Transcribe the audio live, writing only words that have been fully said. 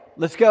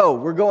let's go.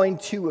 We're going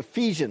to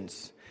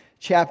Ephesians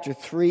chapter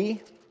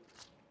 3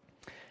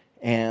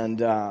 and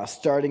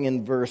starting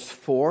in verse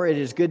 4. It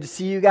is good to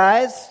see you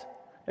guys.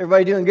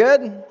 Everybody doing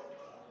good?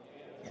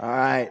 All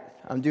right,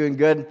 I'm doing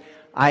good.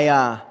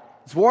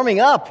 It's warming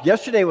up.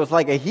 Yesterday was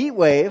like a heat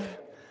wave.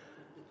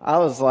 I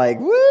was like,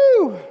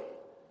 woo!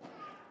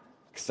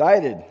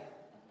 Excited.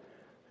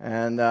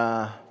 And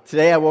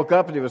today I woke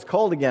up and it was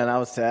cold again. I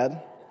was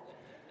sad.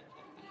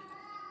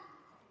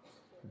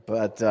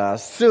 But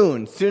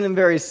soon and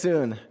very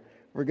soon,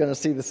 we're going to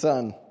see the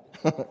sun.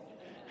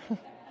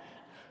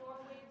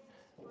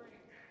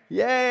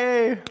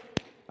 Yay!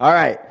 All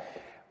right,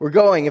 we're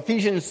going.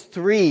 Ephesians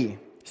 3,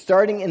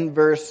 starting in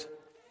verse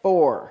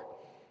 4.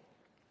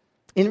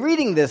 In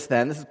reading this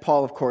then, this is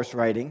Paul, of course,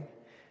 writing,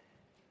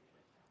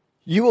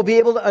 you will be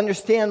able to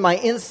understand my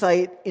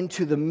insight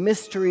into the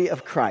mystery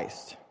of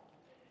Christ,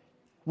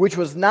 which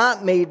was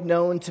not made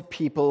known to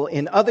people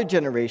in other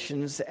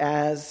generations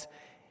as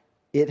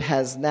it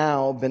has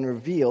now been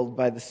revealed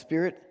by the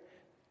Spirit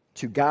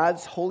to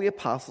God's holy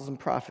apostles and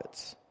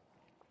prophets.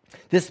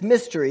 This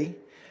mystery,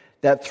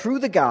 that through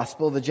the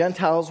gospel the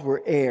Gentiles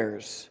were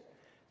heirs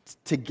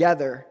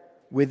together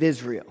with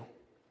Israel.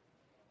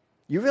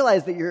 You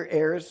realize that you're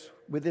heirs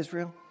with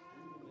Israel?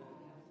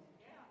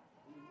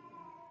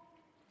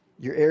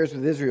 You're heirs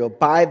with Israel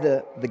by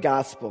the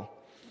gospel.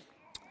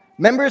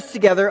 Members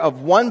together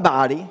of one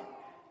body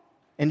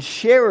and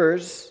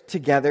sharers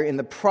together in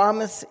the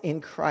promise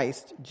in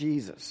Christ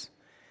Jesus.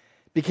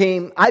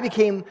 I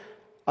became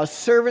a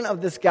servant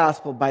of this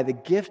gospel by the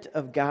gift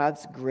of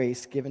God's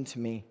grace given to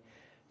me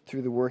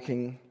through the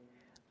working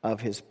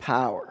of His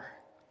power.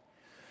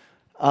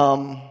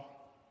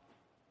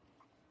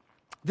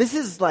 This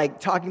is like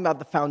talking about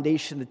the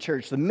foundation of the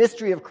church, the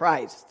mystery of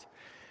Christ.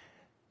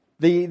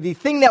 The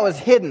thing that was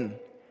hidden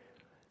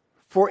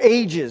for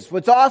ages.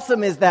 What's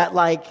awesome is that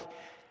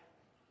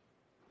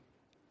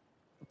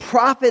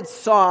prophets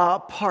saw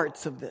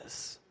parts of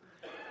this.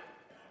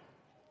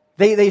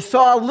 They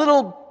saw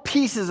little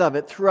pieces of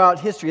it throughout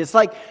history. It's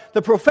like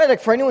the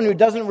prophetic, for anyone who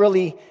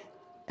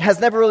has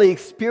never really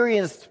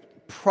experienced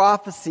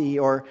prophecy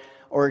or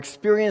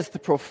experienced the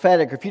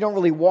prophetic, or if you don't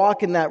really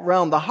walk in that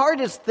realm, the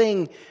hardest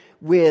thing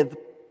with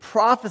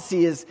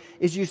prophecy is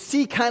you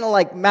see kind of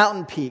like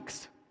mountain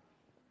peaks.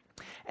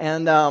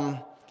 And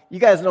you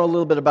guys know a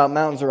little bit about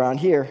mountains around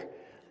here.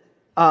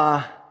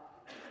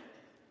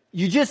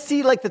 You just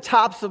see like the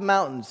tops of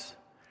mountains.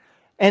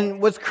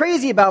 And what's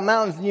crazy about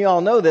mountains, and you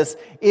all know this,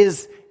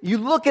 is you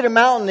look at a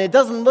mountain, it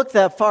doesn't look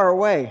that far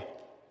away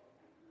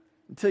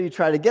until you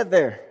try to get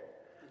there.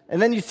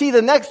 And then you see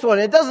the next one,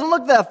 it doesn't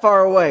look that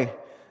far away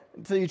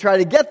until you try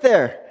to get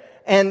there.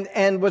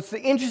 And what's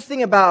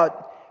interesting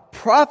about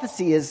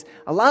prophecy is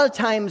a lot of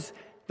times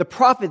the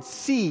prophet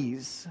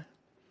sees,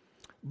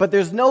 but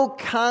there's no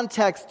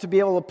context to be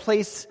able to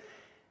place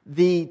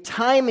the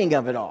timing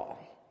of it all.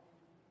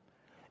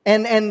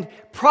 And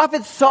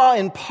prophets saw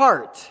in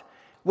part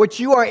what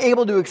you are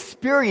able to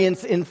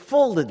experience in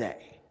full today.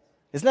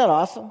 Isn't that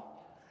awesome?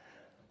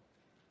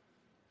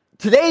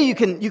 Today you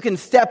can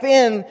step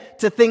in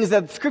to things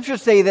that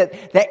scriptures say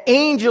that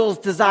angels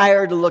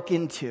desire to look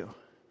into.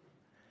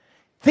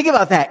 Think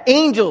about that.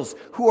 Angels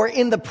who are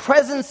in the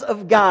presence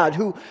of God,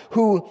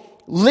 who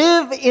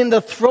live in the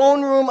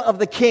throne room of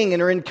the King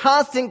and are in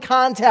constant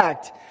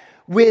contact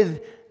with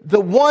the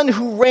one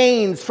who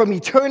reigns from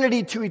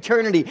eternity to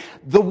eternity.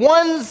 The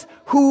ones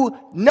who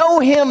know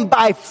Him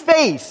by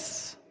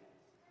face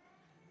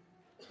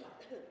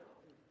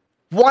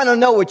want to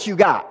know what you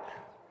got.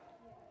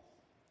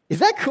 Is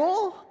that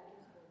cool?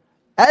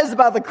 That is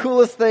about the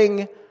coolest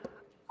thing.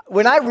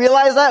 When I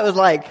realized that, it was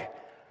like,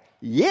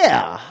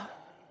 yeah.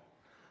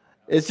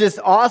 It's just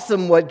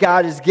awesome what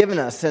God has given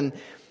us. And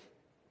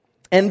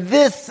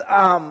this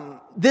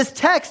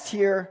text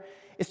here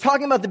is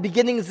talking about the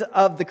beginnings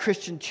of the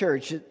Christian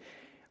church.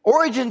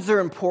 Origins are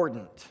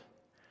important.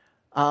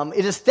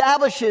 It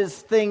establishes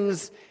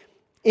things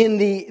in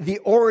the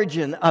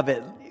origin of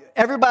it.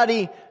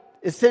 Everybody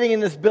is sitting in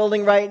this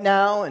building right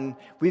now, and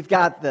we've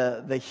got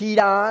the heat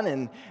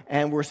on,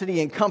 and we're sitting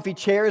in comfy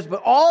chairs.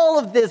 But all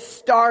of this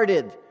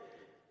started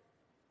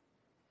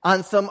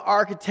on some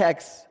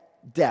architect's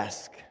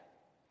desk.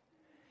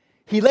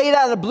 He laid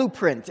out a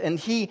blueprint, and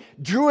he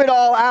drew it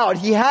all out.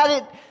 He had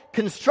it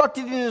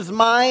constructed in his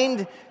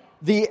mind.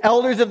 The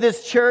elders of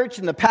this church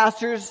and the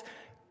pastors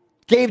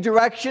gave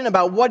direction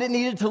about what it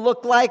needed to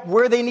look like,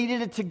 where they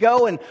needed it to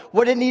go, and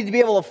what it needed to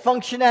be able to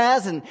function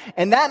as. And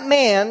that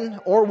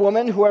man or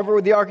woman,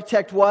 whoever the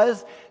architect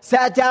was,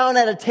 sat down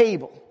at a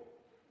table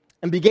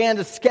and began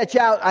to sketch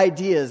out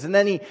ideas. And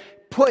then he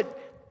put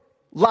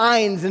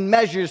lines and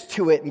measures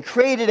to it and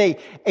created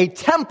a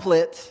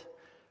template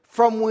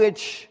from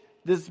which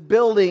this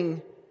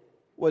building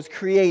was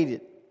created.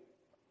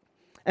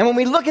 And when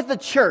we look at the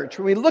church,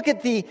 when we look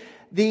at the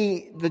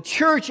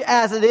church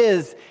as it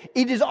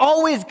is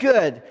always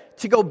good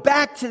to go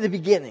back to the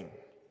beginning.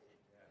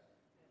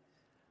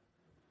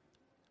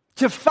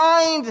 To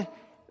find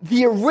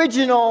the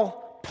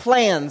original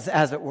plans,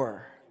 as it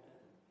were.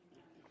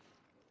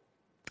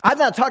 I've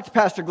not talked to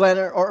Pastor Glenn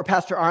or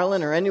Pastor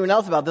Arlen or anyone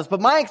else about this,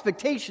 but my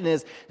expectation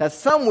is that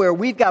somewhere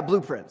we've got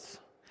blueprints.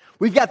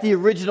 We've got the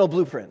original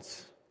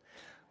blueprints.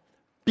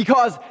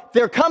 Because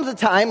there comes a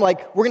time,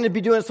 like we're going to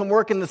be doing some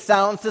work in the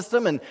sound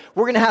system, and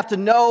we're going to have to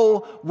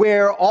know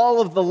where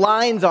all of the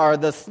lines are,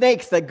 the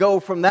snakes that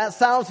go from that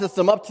sound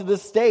system up to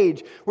this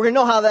stage. We're going to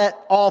know how that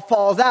all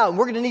falls out, and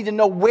we're going to need to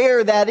know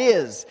where that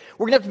is.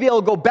 We're going to have to be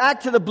able to go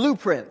back to the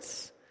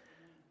blueprints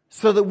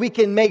so that we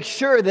can make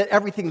sure that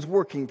everything's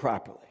working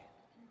properly.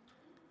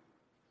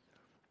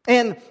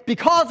 And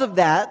because of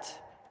that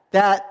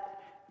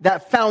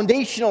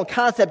foundational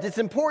concept, it's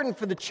important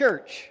for the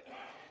church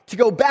to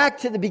go back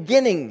to the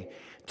beginning,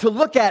 to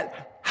look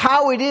at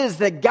how it is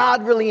that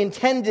God really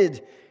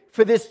intended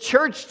for this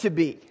church to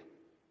be,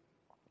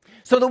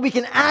 so that we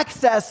can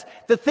access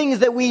the things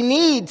that we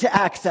need to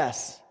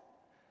access,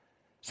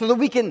 so that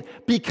we can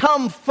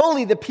become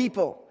fully the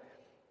people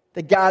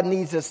that God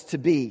needs us to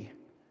be.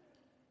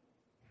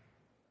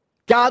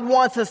 God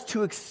wants us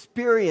to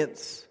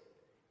experience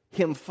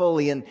Him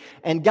fully,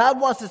 and God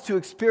wants us to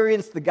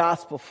experience the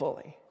gospel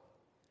fully.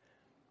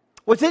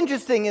 What's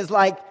interesting is,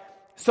 like,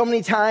 so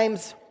many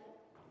times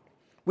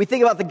we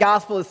think about the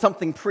gospel as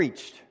something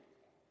preached.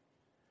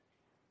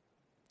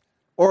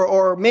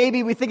 Or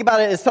maybe we think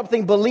about it as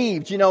something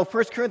believed. 1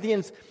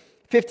 Corinthians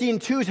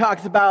 15:2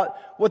 talks about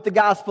what the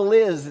gospel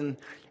is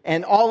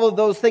and all of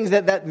those things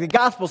that the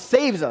gospel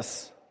saves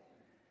us.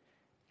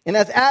 And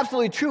that's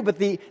absolutely true, but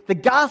the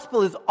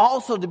gospel is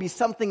also to be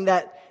something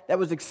that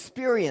was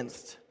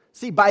experienced.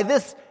 See, by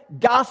this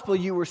gospel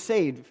you were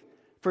saved.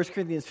 1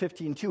 Corinthians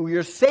 15:2.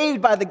 You're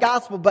saved by the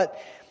gospel,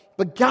 but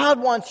God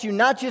wants you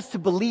not just to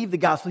believe the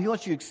gospel, He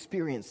wants you to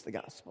experience the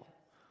gospel.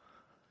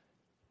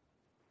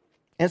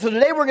 And so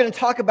today we're going to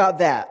talk about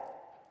that.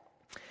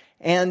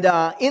 And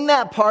in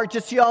that part,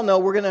 just so you all know,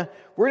 we're going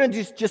to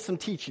do just some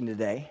teaching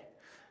today.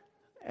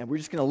 And we're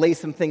just going to lay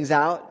some things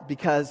out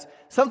because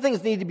some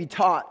things need to be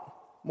taught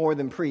more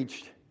than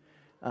preached.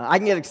 I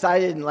can get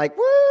excited and like,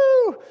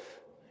 woo!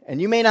 And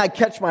you may not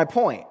catch my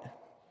point.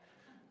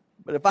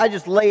 But if I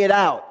just lay it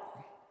out,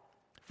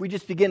 if we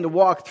just begin to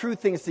walk through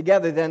things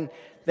together,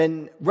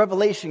 then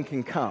revelation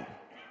can come.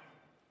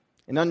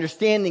 And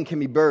understanding can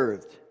be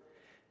birthed.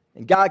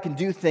 And God can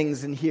do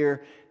things in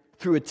here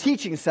through a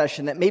teaching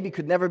session that maybe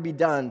could never be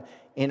done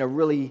in a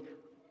really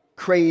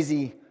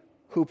crazy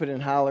hooping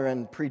and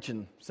hollering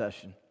preaching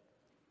session.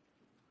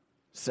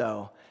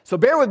 So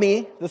bear with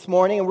me this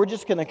morning, and we're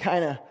just going to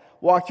kind of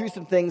walk through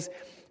some things.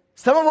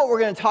 Some of what we're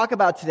going to talk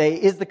about today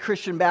is the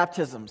Christian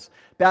baptisms.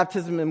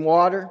 Baptism in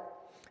water,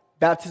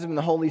 baptism in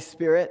the Holy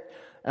Spirit.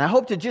 And I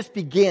hope to just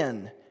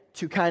begin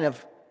to kind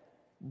of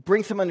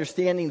bring some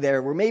understanding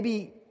there where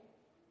maybe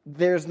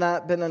there's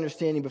not been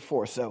understanding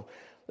before. So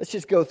let's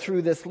just go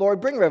through this. Lord,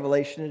 bring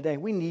revelation today.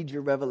 We need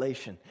your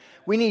revelation.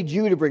 We need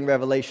you to bring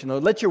revelation,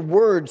 Lord. Let your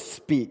word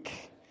speak.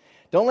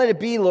 Don't let it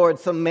be, Lord,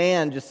 some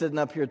man just sitting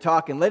up here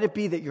talking. Let it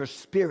be that your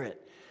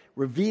Spirit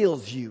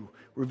reveals you.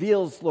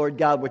 Reveals, Lord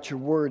God, what your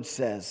word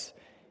says.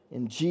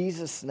 In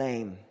Jesus'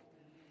 name,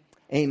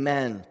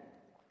 amen.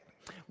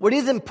 What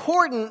is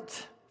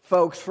important,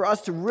 folks, for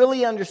us to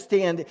really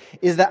understand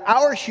is that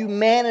our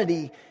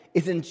humanity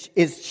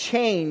is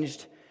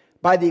changed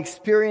by the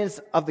experience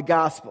of the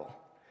gospel.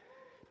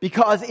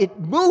 Because it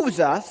moves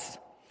us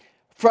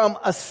from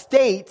a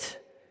state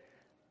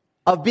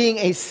of being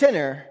a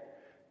sinner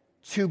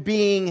to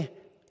being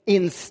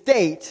in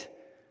state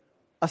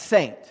a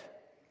saint.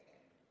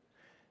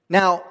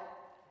 Now,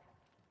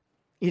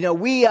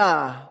 we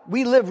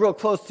live real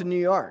close to New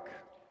York.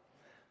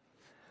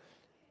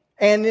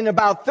 And in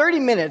about 30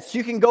 minutes,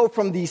 you can go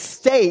from the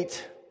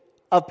state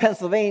of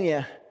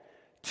Pennsylvania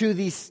to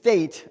the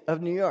state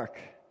of New York.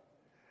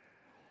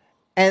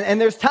 And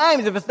there's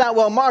times, if it's not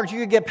well marked, you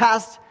could get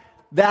past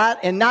that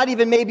and not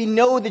even maybe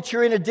know that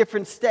you're in a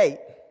different state.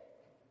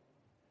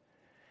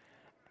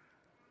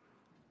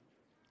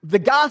 The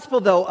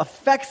gospel, though,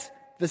 affects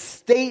the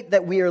state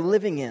that we are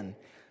living in.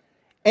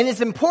 And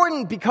it's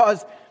important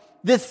because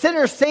this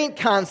sinner-saint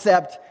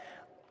concept,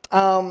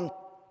 so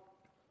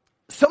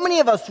many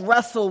of us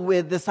wrestle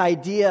with this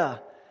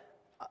idea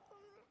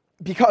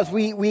because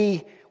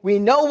we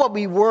know what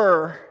we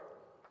were,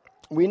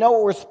 we know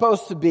what we're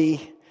supposed to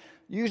be.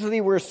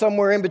 Usually we're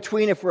somewhere in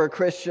between if we're a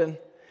Christian.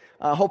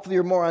 Hopefully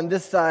you're more on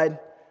this side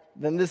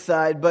than this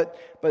side, but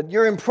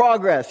you're in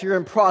progress, you're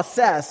in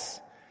process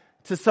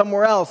to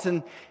somewhere else.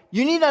 And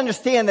you need to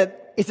understand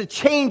that it's a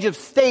change of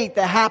state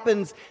that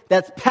happens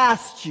that's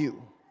past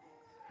you.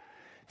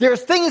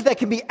 There's things that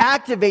can be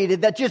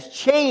activated that just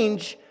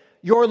change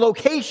your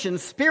location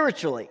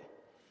spiritually.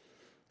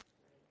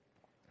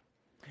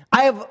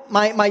 I have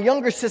my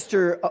younger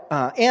sister,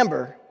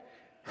 Amber.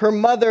 Her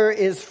mother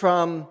is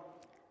from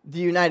the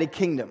United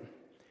Kingdom.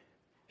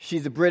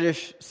 She's a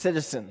British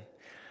citizen.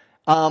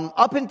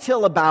 Up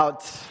until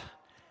about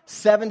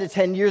 7 to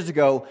 10 years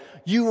ago,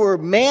 you were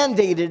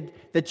mandated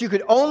that you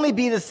could only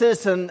be the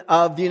citizen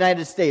of the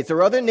United States. There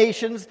were other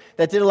nations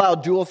that did allow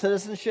dual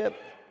citizenship.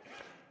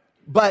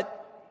 But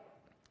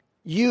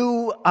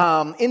you,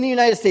 in the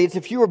United States,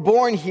 if you were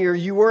born here,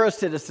 you were a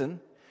citizen.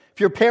 If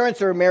your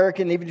parents are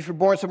American, even if you're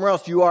born somewhere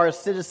else, you are a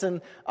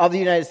citizen of the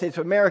United States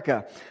of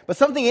America. But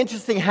something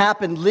interesting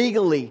happened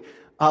legally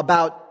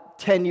about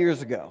 10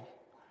 years ago.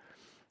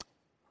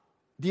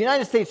 The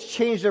United States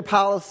changed their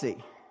policy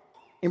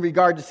in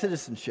regard to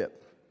citizenship.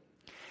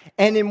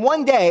 And in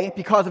one day,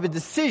 because of a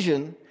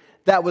decision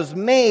that was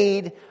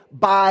made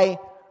by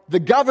the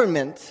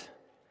government,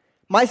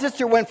 my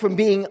sister went from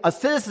being a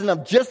citizen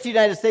of just the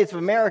United States of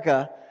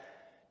America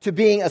to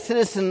being a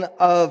citizen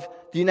of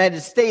the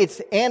United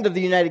States and of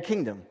the United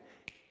Kingdom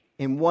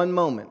in one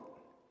moment.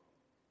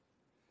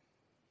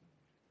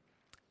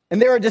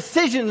 And there are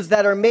decisions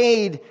that are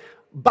made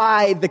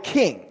by the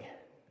king.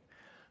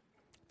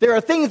 There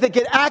are things that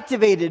get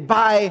activated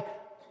by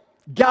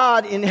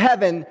God in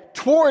heaven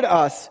toward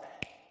us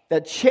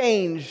that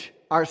change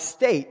our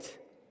state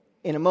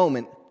in a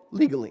moment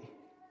legally.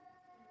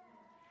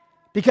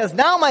 Because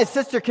now my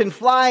sister can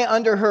fly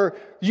under her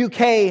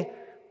UK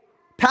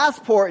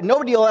passport, and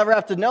nobody will ever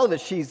have to know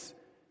that she's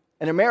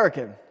an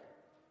American.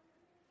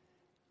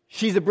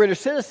 She's a British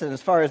citizen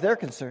as far as they're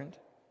concerned.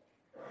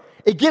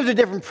 It gives her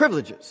different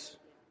privileges.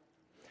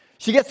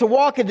 She gets to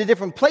walk into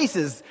different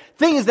places,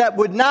 things that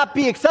would not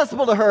be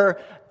accessible to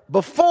her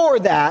before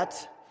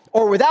that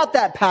or without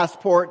that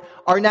passport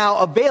are now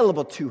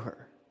available to her.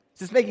 Is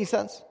this making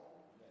sense?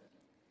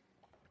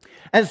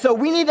 And so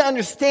we need to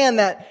understand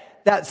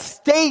that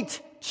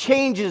state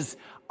changes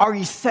are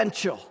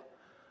essential.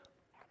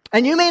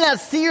 And you may not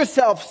see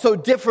yourself so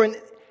different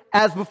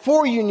as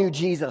before you knew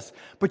Jesus,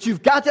 but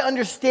you've got to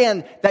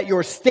understand that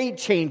your state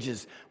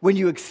changes when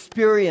you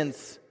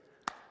experience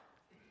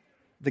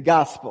the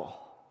gospel.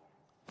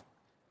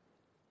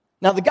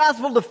 Now, the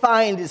gospel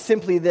defined is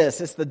simply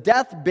this. It's the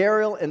death,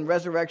 burial, and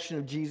resurrection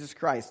of Jesus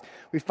Christ.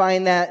 We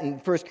find that in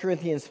 1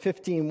 Corinthians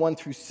 15, 1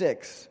 through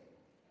 6.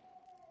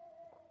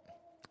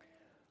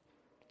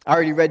 I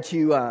already read to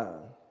you,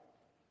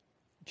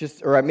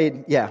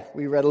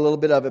 we read a little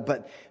bit of it,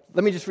 but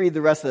let me just read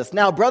the rest of this.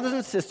 Now, brothers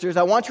and sisters,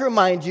 I want to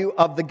remind you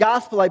of the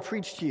gospel I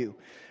preached to you,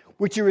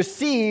 which you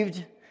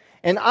received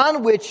and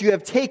on which you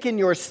have taken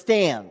your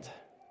stand.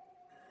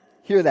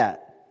 Hear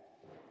that.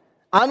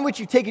 On which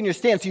you've taken your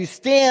stand. So you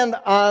stand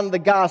on the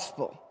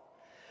gospel.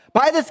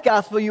 By this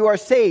gospel you are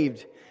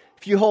saved,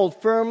 if you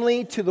hold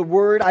firmly to the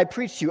word I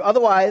preached to you.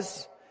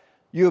 Otherwise,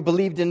 you have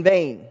believed in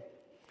vain.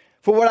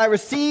 For what I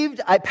received,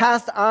 I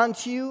passed on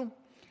to you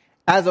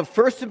as of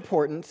first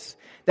importance,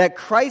 that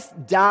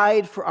Christ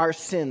died for our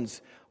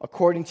sins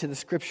according to the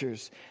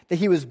Scriptures, that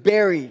he was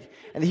buried,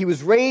 and that he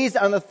was raised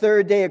on the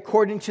third day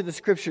according to the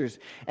Scriptures,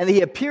 and that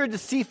he appeared to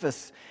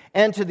Cephas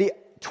and to the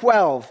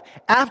 12.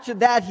 After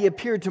that, he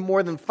appeared to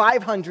more than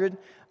 500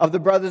 of the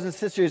brothers and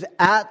sisters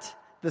at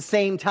the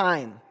same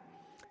time,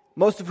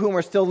 most of whom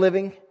are still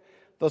living,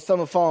 though some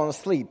have fallen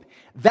asleep.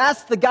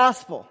 That's the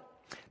gospel.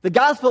 The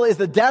gospel is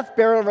the death,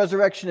 burial, and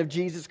resurrection of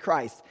Jesus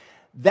Christ.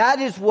 That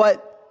is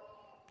what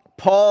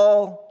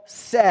Paul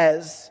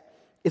says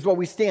is what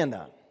we stand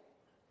on.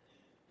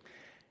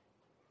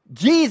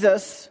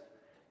 Jesus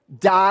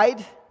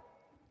died,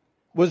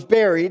 was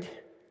buried,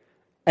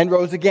 and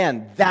rose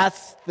again.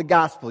 That's the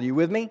gospel. You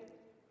with me?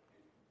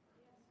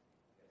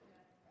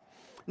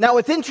 Now,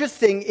 what's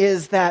interesting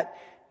is that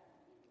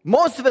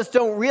most of us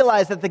don't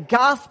realize that the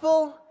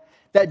gospel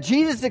that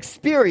Jesus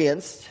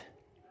experienced,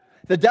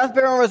 the death,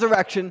 burial, and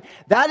resurrection,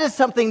 that is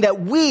something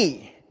that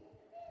we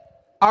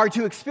are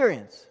to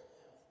experience.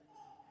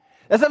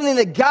 That's something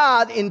that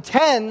God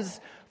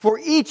intends for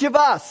each of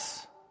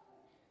us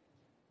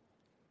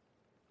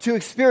to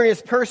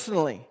experience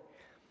personally.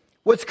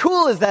 What's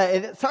cool is that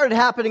it started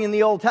happening in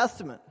the Old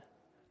Testament.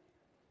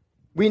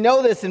 We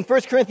know this in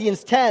 1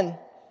 Corinthians 10.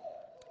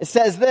 It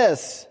says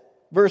this,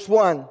 verse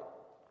 1.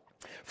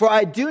 For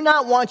I do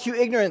not want you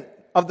ignorant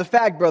of the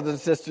fact, brothers and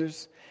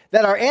sisters,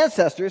 that our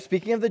ancestors,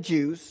 speaking of the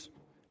Jews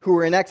who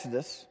were in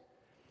Exodus,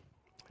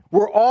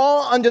 were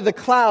all under the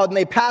cloud and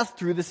they passed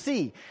through the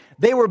sea.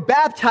 They were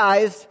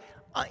baptized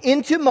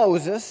into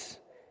Moses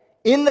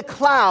in the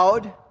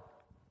cloud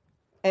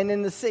and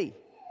in the sea.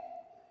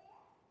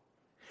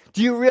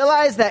 Do you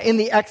realize that in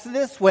the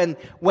Exodus, when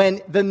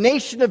the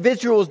nation of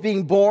Israel was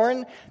being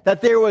born,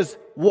 that there was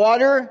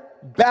water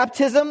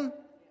baptism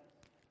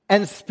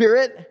and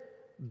spirit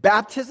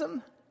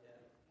baptism?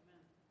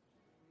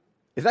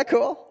 Is that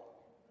cool?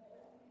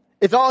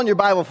 It's all in your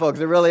Bible, folks.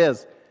 It really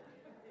is.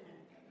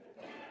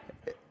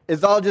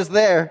 It's all just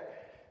there.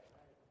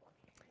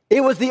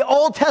 It was the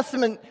Old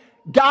Testament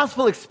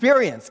gospel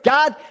experience.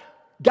 God,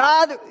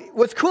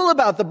 what's cool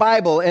about the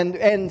Bible,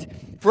 and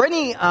for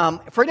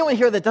anyone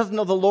here that doesn't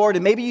know the Lord,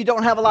 and maybe you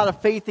don't have a lot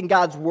of faith in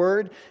God's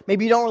word,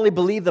 maybe you don't really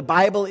believe the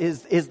Bible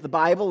is the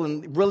Bible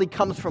and really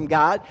comes from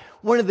God,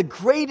 one of the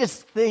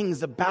greatest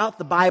things about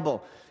the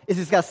Bible is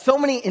it's got so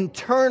many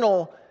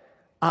internal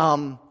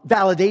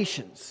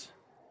validations.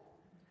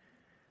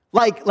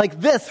 Like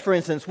this, for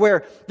instance,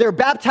 where they're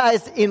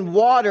baptized in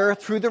water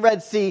through the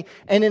Red Sea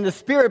and in the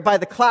Spirit by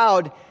the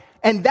cloud,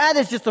 and that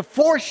is just a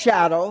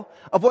foreshadow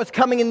of what's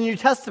coming in the New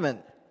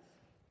Testament.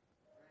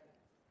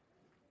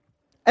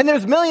 And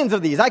there's millions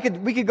of these.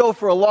 We could go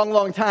for a long,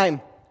 long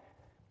time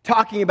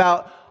talking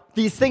about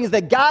these things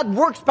that God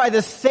works by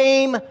the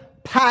same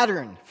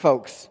pattern,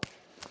 folks.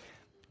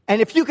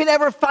 And if you can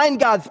ever find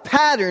God's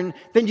pattern,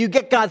 then you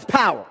get God's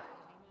power.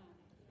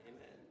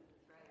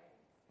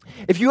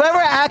 If you ever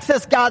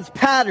access God's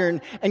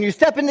pattern and you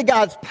step into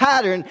God's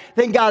pattern,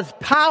 then God's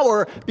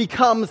power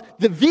becomes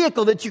the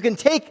vehicle that you can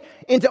take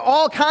into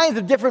all kinds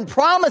of different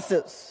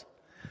promises.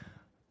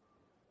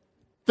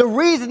 The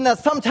reason that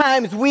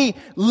sometimes we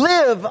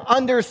live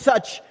under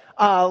such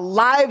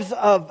lives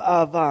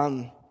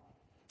of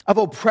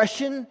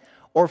oppression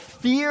or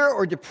fear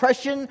or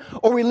depression,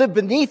 or we live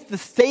beneath the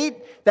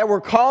state that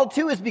we're called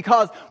to, is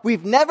because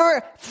we've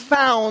never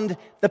found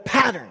the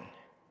pattern.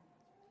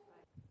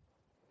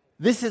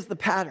 This is the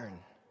pattern.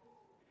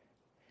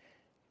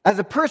 As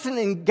a person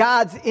in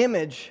God's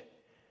image,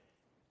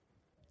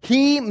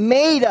 He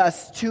made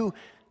us to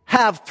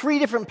have three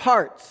different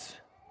parts.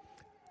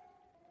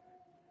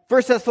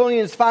 1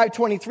 Thessalonians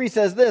 5:23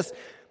 says this,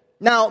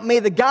 "Now may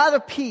the God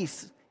of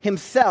peace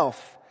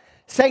Himself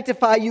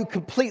sanctify you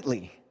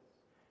completely,"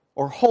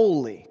 or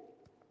wholly,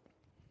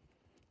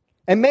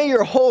 "and may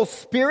your whole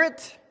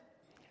spirit,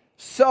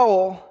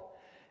 soul,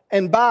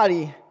 and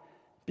body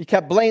be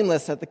kept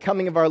blameless at the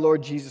coming of our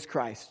Lord Jesus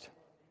Christ."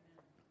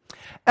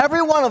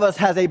 Every one of us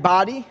has a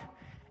body,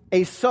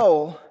 a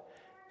soul,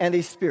 and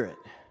a spirit.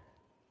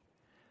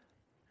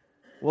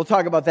 We'll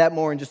talk about that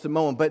more in just a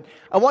moment, but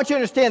I want you to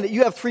understand that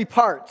you have three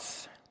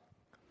parts.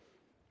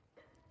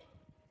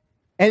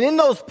 And in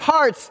those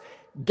parts,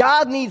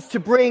 God needs to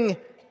bring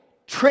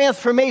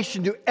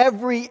transformation to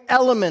every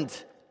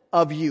element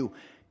of you.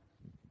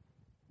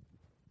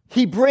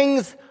 He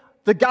brings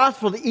the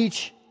gospel to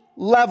each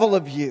level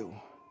of you.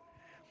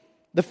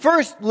 The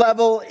first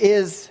level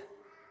is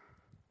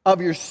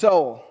of your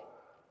soul.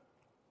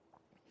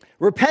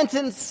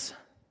 Repentance,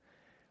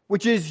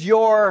 which is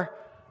your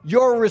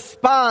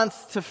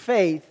response to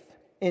faith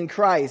in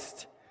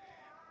Christ,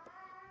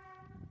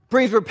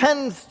 brings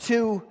repentance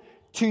to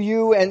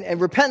you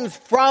and repentance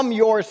from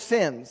your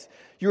sins.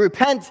 You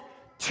repent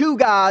to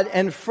God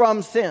and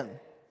from sin.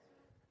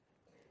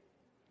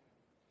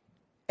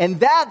 And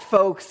that,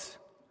 folks,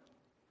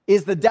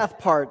 is the death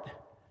part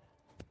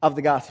of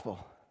the gospel.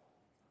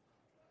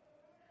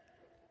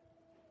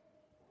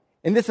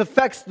 And this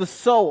affects the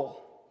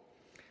soul.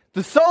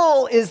 The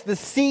soul is the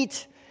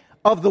seat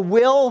of the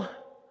will,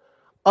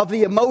 of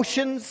the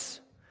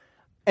emotions,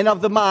 and of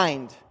the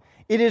mind.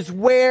 It is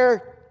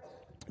where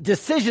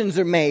decisions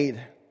are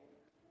made.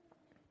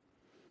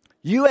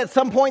 You at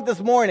some point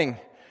this morning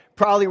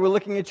probably were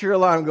looking at your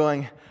alarm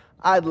going,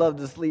 "I'd love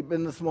to sleep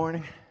in this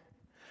morning."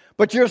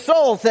 But your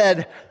soul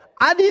said,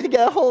 "I need to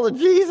get a hold of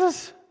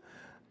Jesus."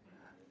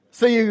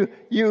 So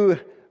you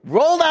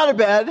rolled out of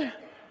bed,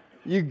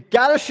 you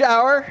got a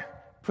shower,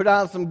 put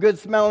on some good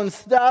smelling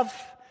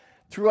stuff,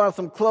 threw on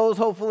some clothes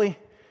hopefully,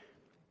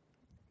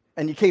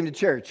 and you came to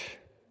church.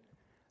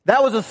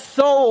 That was a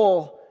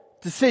soul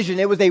decision.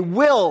 It was a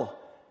will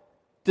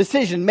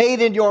decision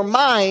made in your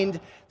mind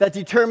that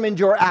determined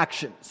your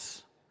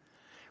actions.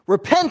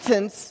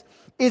 Repentance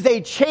is a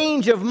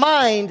change of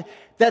mind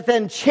that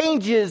then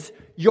changes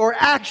your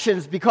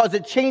actions because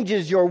it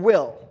changes your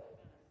will.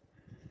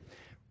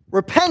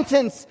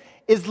 Repentance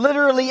is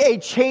literally a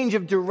change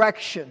of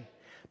direction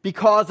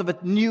because of a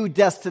new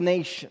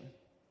destination.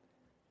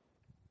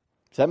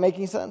 Is that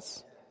making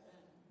sense?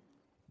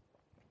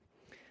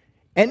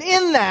 And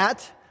in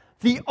that,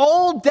 the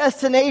old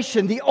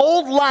destination, the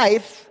old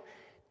life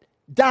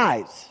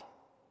dies.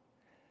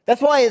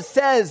 That's why it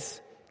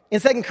says in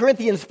 2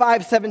 Corinthians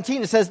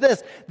 5:17, it says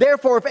this,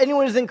 "Therefore, if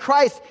anyone is in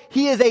Christ,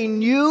 he is a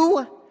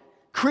new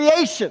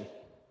creation.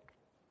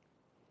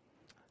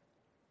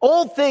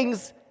 Old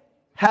things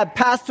have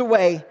passed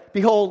away.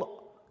 Behold,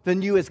 the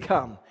new has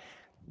come."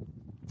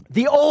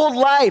 The old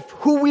life,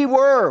 who we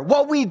were,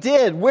 what we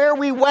did, where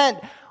we went,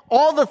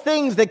 all the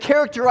things that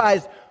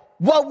characterized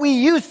what we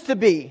used to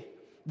be,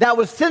 that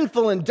was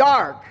sinful and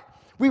dark,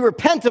 we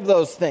repent of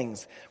those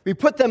things. We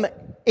put them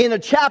in a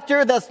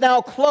chapter that's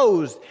now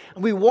closed,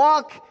 and we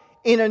walk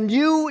in a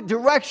new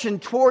direction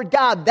toward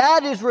God.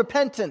 That is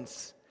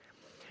repentance.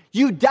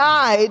 You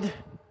died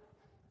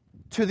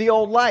to the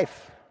old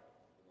life.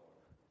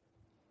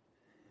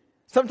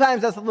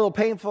 Sometimes that's a little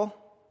painful.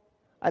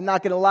 I'm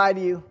not going to lie to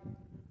you.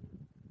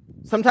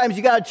 Sometimes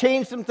you got to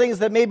change some things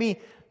that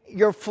maybe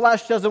your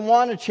flesh doesn't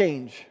want to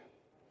change.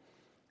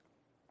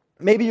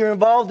 Maybe you're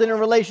involved in a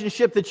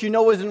relationship that you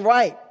know isn't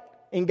right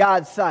in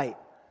God's sight.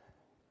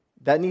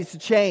 That needs to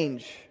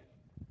change.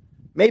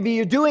 Maybe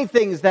you're doing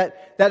things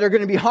that are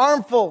going to be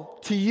harmful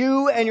to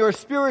you and your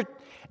spirit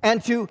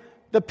and to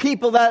the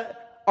people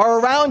that are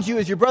around you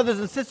as your brothers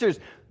and sisters.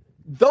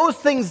 Those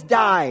things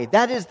die.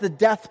 That is the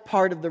death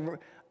part of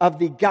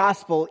the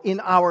gospel in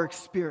our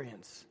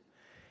experience.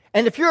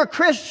 And if you're a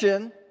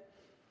Christian,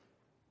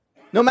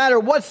 no matter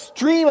what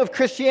stream of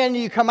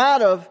Christianity you come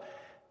out of,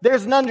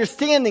 there's an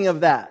understanding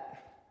of that.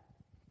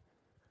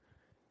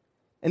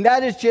 And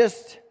that is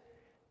just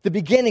the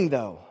beginning,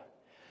 though.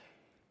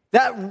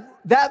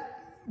 That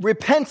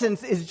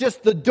repentance is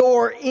just the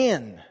door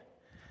in.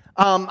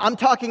 I'm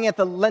talking at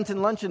the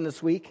Lenten Luncheon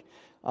this week.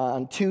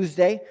 on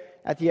Tuesday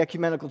at the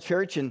Ecumenical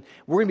Church, and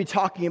we're going to be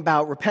talking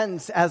about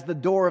repentance as the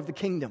door of the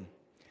kingdom.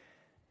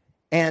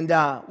 And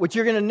what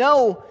you're going to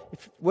know,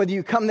 whether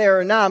you come there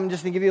or not, I'm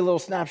just going to give you a little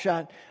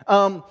snapshot,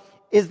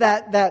 is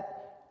that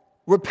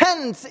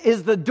repentance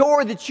is the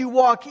door that you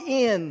walk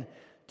in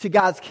to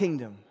God's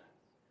kingdom.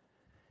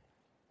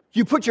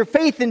 You put your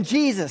faith in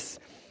Jesus.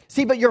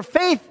 See, but your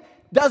faith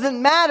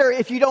doesn't matter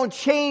if you don't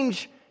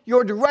change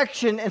your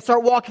direction and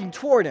start walking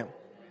toward Him.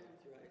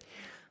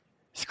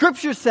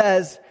 Scripture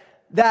says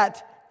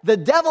that the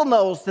devil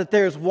knows that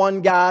there's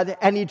one God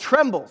and he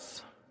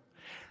trembles.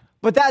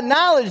 But that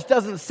knowledge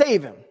doesn't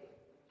save him.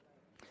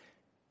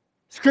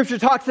 Scripture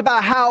talks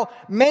about how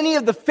many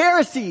of the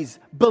Pharisees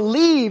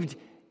believed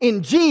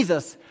in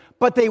Jesus,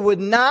 but they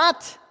would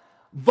not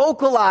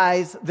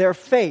vocalize their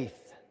faith.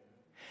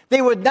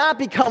 They would not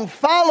become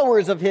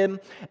followers of Him,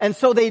 and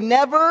so they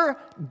never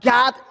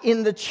got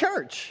in the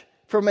church,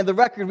 from the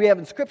record we have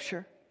in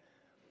Scripture.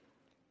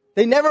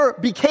 They never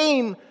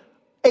became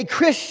a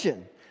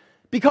Christian,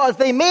 because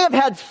they may have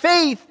had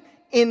faith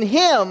in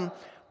Him,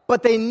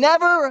 but they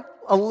never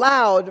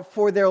allowed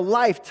for their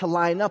life to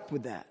line up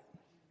with that.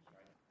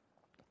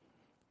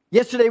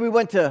 Yesterday we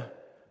went to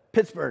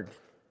Pittsburgh,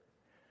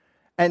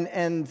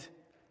 and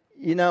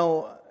you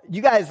know,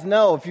 you guys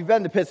know, if you've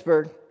been to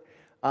Pittsburgh,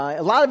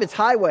 a lot of it's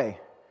highway,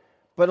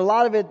 but a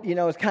lot of it, you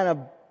know, is kind of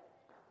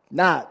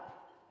not.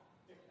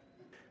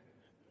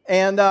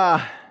 And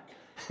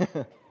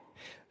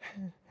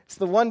it's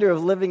the wonder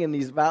of living in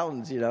these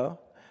mountains, you know.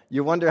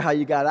 You wonder how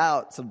you got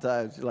out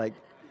sometimes. You're like,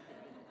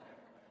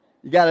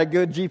 you got a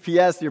good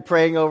GPS, you're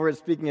praying over it,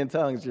 speaking in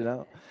tongues, you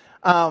know.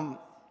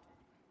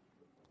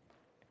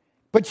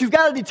 But you've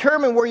got to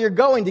determine where you're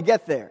going to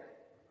get there.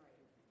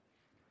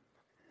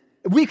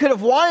 We could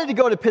have wanted to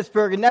go to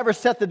Pittsburgh and never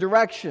set the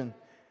direction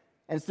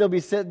and still be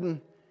sitting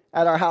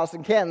at our house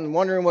in Canton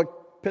wondering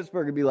what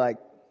Pittsburgh would be like.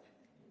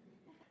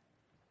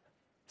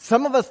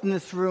 Some of us in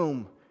this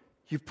room,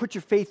 you've put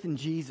your faith in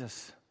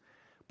Jesus,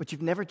 but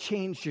you've never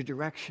changed your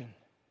direction.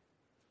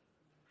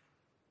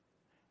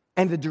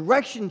 And the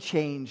direction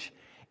change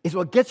is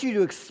what gets you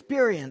to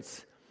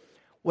experience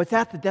what's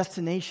at the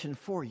destination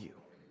for you.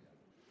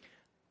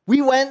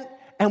 We went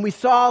and we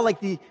saw, like,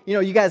 you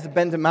guys have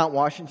been to Mount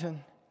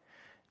Washington.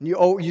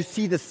 You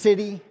see the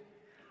city,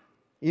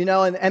 you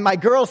know, and my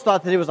girls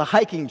thought that it was a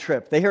hiking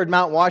trip. They heard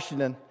Mount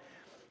Washington.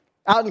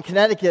 Out in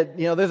Connecticut,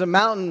 you know, there's a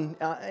mountain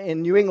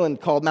in New England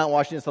called Mount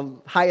Washington. It's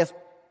the highest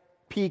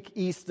peak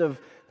east of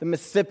the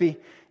Mississippi.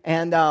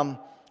 And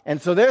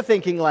so they're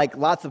thinking, like,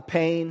 lots of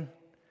pain,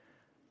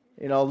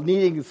 you know,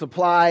 needing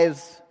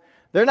supplies.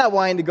 They're not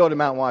wanting to go to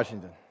Mount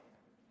Washington.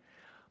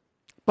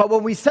 But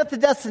when we set the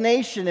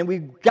destination and we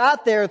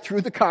got there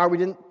through the car, we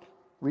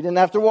didn't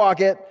have to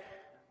walk it,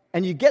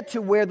 and you get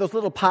to where those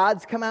little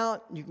pods come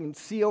out, you can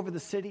see over the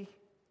city.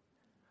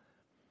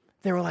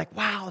 They were like,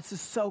 wow, this is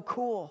so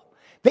cool.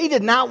 They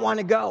did not want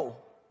to go.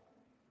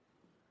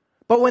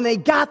 But when they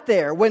got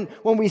there, when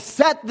we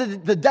set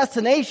the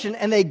destination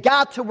and they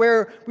got to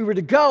where we were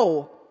to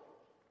go,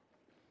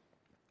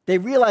 they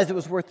realized it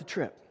was worth the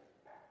trip.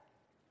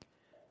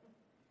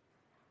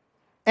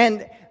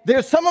 And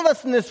there's some of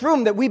us in this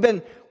room that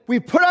we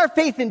put our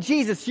faith in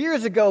Jesus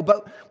years ago,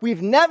 but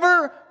we've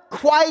never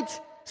quite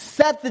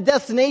set the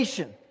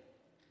destination.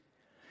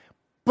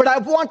 But I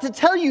want to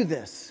tell you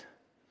this.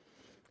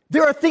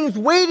 There are things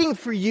waiting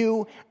for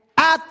you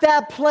at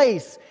that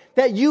place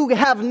that you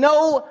have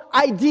no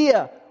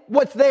idea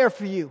what's there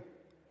for you.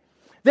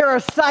 There are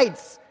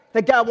sights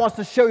that God wants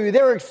to show you.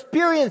 There are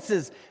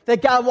experiences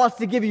that God wants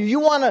to give you. You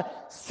want to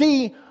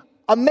see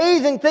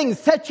amazing things.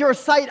 Set your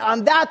sight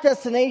on that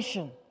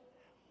destination.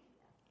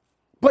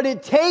 But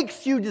it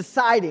takes you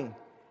deciding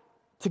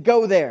to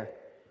go there.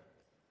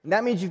 And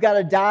that means you've got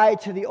to die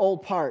to the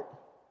old part.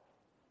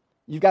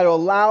 You've got to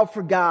allow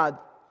for God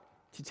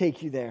to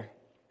take you there.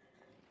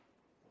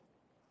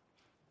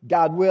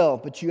 God will,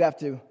 but you have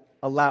to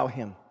allow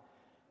Him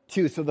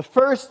to. So the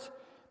first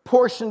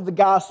portion of the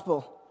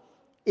gospel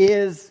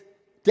is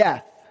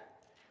death.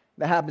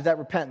 That happens at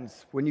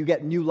repentance, when you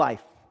get new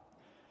life.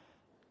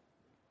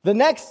 The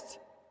next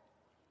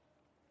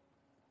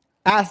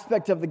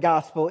aspect of the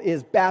gospel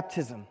is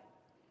baptism.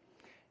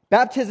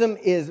 Baptism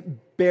is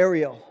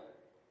burial,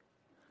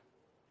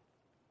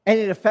 and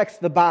it affects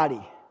the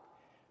body.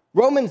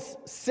 Romans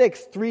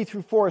 6,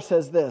 3-4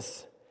 says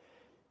this: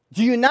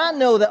 do you not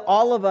know that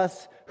all of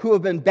us who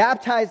have been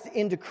baptized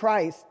into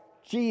Christ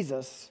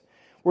Jesus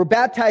were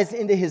baptized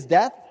into His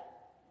death?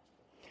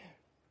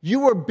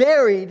 You were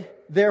buried,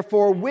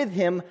 therefore, with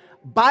Him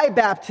by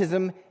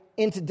baptism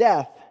into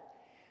death,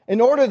 in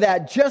order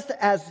that just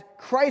as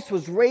Christ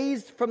was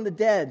raised from the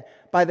dead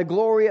by the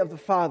glory of the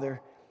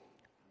Father,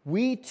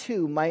 we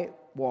too might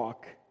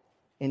walk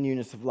in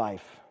newness of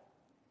life.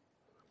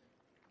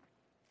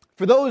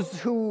 For those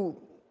who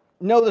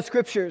know the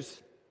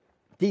Scriptures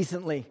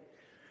decently,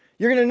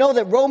 you're going to know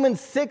that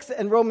Romans 6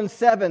 and Romans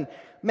 7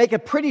 make a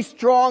pretty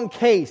strong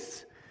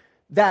case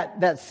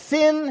that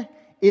sin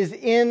is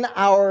in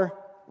our,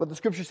 what the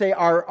Scriptures say,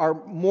 our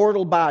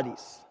mortal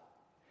bodies.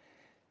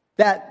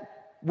 That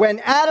when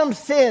Adam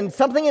sinned,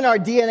 something in our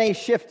DNA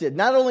shifted.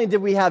 Not only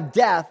did we have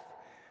death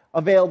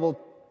available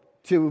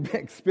to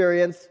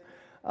experience,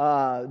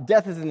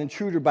 death is an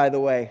intruder, by the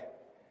way,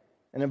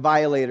 and a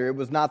violator. It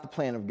was not the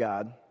plan of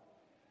God.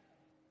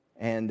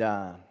 And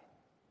not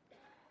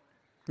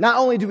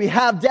only do we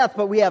have death,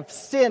 but we have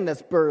sin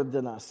that's birthed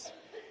in us.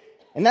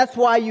 And that's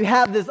why you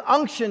have this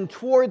unction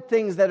toward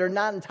things that are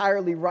not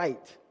entirely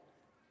right.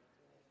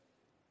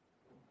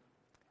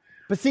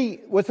 But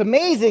see, what's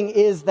amazing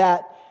is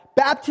that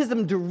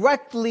baptism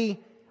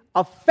directly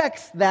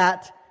affects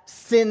that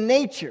sin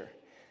nature.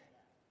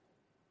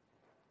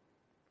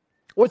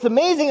 What's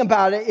amazing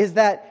about it is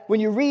that when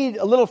you read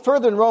a little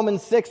further in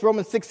Romans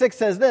 6:6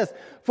 says this,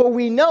 "For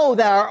we know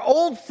that our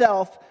old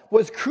self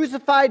was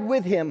crucified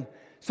with him,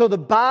 so the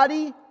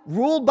body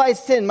ruled by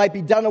sin might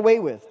be done away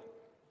with,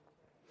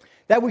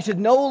 that we should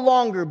no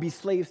longer be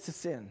slaves to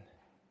sin."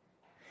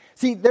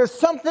 See, there's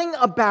something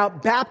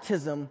about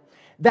baptism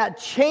that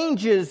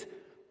changes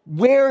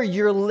where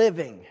you're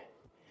living.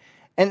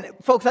 And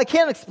folks, I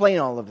can't explain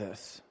all of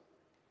this.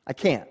 I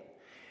can't.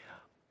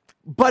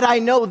 But I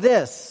know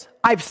this.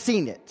 I've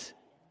seen it.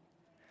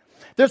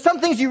 There's some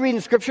things you read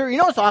in Scripture. You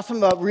know what's awesome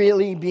about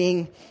really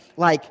being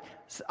like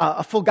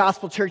a full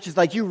gospel church is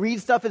like you read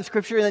stuff in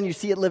Scripture and then you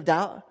see it lived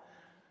out.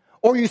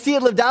 Or you see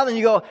it lived out and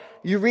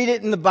you read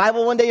it in the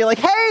Bible one day, you're like,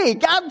 hey,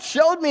 God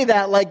showed me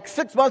that like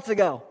 6 months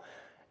ago.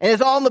 And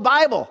it's all in the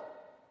Bible.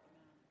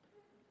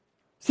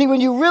 See,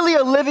 when you really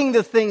are living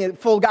this thing at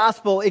full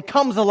gospel, it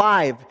comes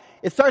alive.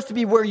 It starts to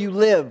be where you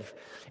live.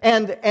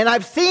 And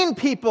I've seen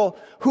people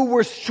who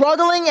were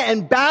struggling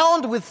and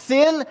bound with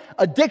sin,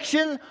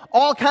 addiction,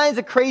 all kinds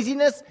of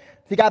craziness.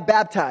 They got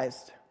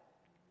baptized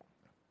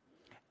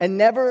and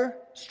never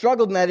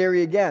struggled in that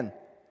area again.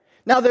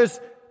 Now, there's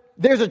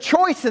a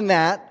choice in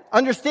that.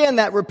 Understand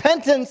that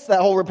repentance,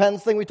 that whole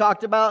repentance thing we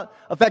talked about,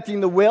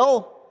 affecting the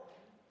will.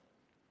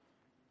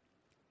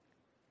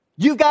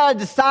 You've got to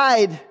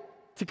decide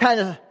to kind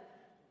of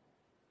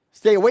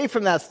stay away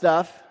from that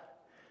stuff.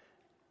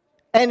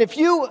 And if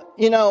you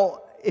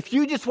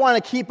just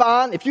want to keep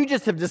on, if you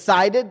just have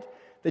decided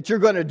that you're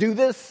going to do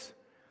this,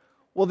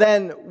 well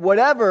then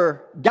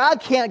whatever, God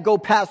can't go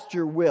past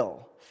your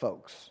will,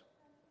 folks.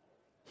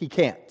 He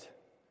can't.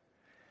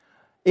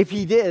 If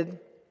he did,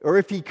 or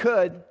if he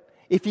could,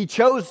 if he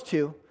chose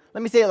to,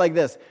 let me say it like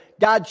this.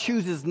 God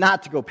chooses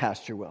not to go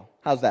past your will.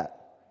 How's that?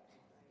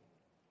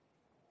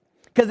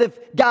 Because if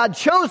God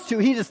chose to,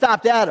 he'd have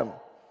stopped Adam.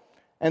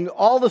 And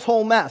all this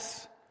whole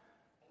mess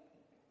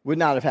would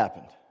not have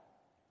happened.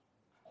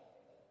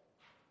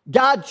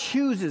 God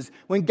chooses.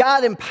 When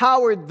God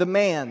empowered the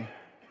man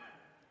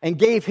and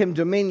gave him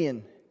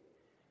dominion,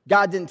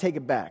 God didn't take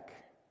it back.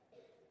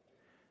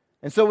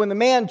 And so when the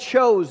man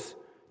chose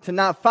to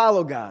not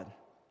follow God,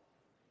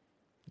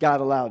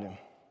 God allowed him.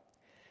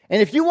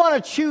 And if you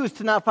want to choose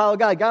to not follow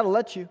God, God will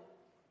let you.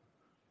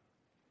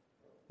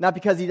 Not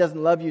because he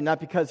doesn't love you, not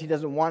because he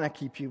doesn't want to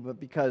keep you, but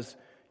because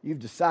you've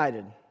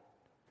decided.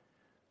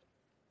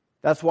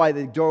 That's why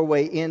the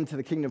doorway into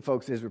the kingdom,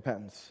 folks, is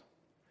repentance.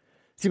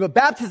 See, but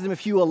baptism,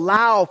 if you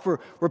allow for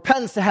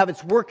repentance to have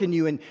its work in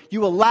you, and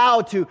you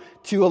allow to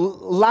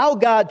allow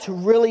God to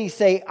really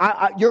say,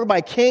 you're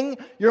my king,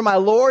 you're my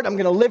Lord, I'm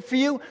going to live for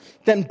you,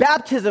 then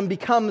baptism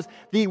becomes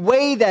the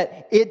way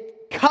that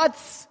it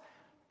cuts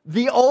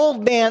the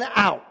old man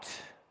out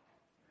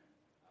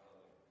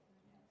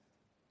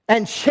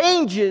and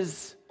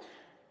changes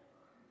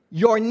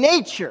your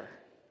nature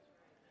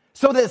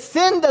so that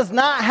sin does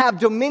not have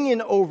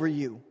dominion over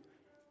you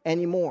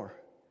anymore.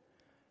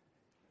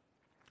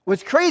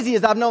 What's crazy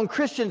is I've known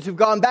Christians who've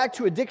gone back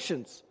to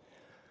addictions.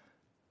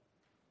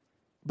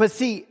 But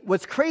see,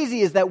 what's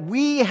crazy is that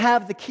we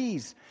have the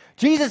keys.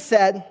 Jesus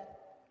said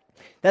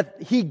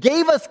that he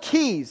gave us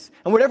keys,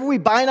 and whatever we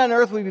bind on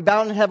earth will be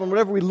bound in heaven.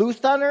 Whatever we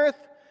loosed on earth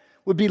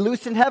would be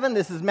loosed in heaven.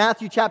 This is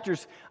Matthew chapter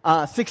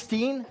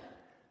 16,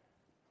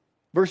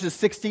 verses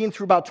 16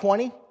 through about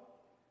 20.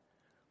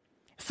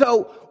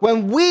 So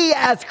when we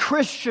as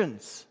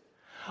Christians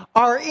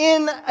are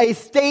in a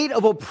state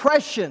of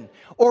oppression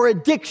or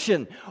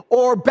addiction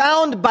or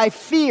bound by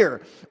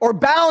fear or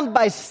bound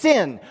by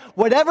sin,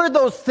 whatever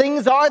those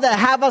things are that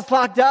have us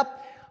locked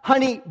up,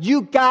 honey,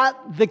 you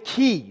got the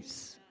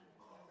keys.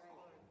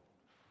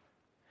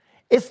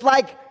 It's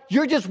like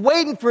you're just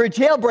waiting for a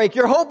jailbreak.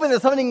 You're hoping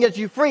that something gets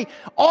you free.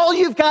 All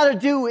you've got to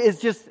do is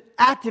just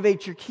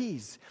activate your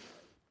keys.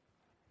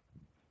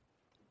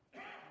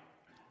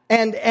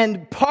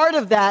 And part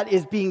of that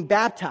is being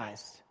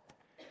baptized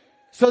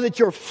so that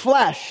your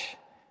flesh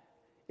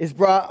is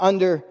brought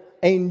under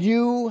the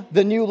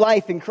new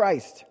life in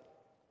Christ.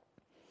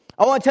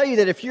 I want to tell you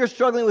that if you're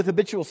struggling with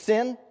habitual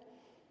sin,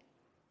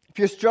 if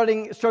you're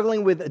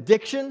struggling with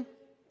addiction,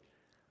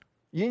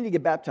 you need to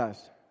get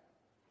baptized.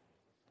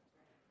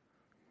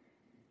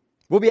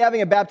 We'll be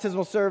having a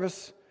baptismal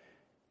service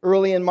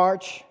early in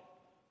March,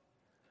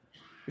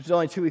 which is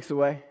only 2 weeks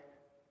away.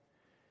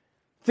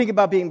 Think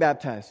about being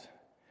baptized.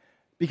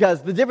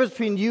 Because the difference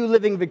between you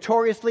living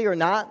victoriously or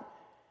not,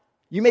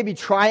 you may be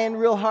trying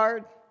real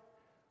hard,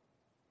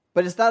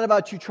 But it's not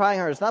about you trying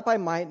hard. It's not by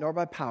might nor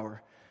by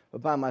power,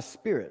 but by my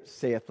Spirit,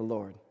 saith the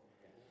Lord.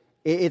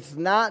 It's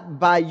not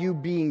by you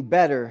being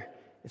better.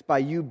 It's by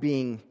you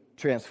being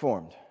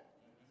transformed.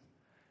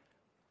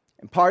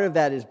 And part of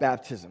that is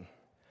baptism.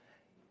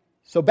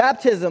 So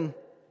baptism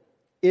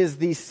is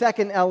the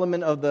second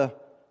element of the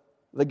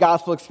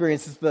gospel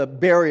experience. It's the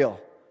burial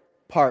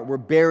part. We're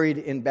buried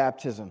in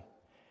baptism.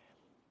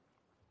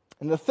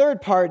 And the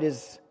third part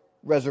is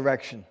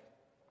resurrection.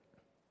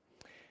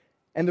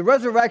 And the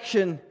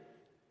resurrection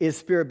is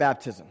spirit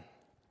baptism.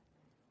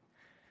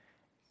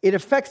 It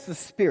affects the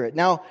spirit.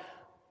 Now,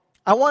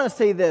 I want to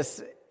say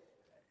this.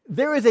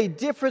 There is a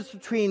difference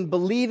between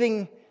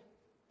believing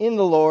in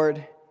the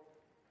Lord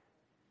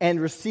and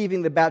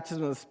receiving the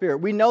baptism of the Spirit.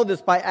 We know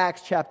this by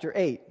Acts chapter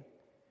 8.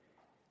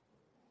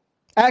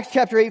 Acts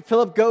chapter 8,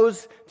 Philip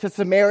goes to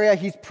Samaria.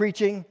 He's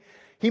preaching.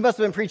 He must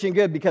have been preaching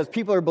good because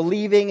people are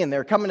believing and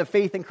they're coming to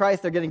faith in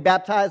Christ. They're getting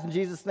baptized in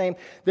Jesus' name.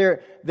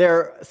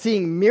 They're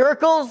seeing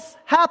miracles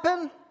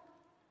happen.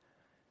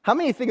 How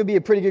many think it would be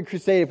a pretty good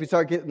crusade if we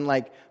start getting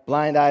like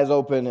blind eyes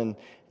open and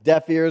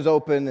deaf ears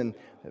open and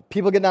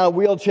people getting out of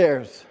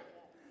wheelchairs?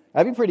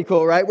 That'd be pretty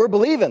cool, right? We're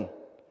believing.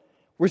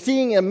 We're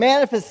seeing a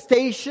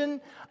manifestation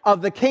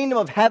of the kingdom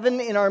of heaven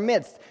in our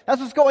midst. That's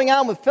what's going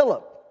on with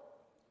Philip.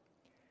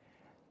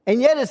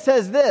 And yet it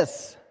says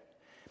this.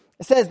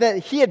 It says that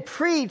he had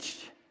preached,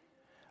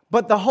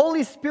 but the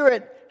Holy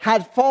Spirit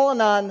had fallen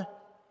on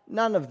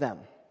none of them.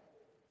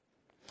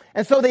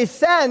 And so they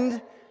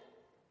send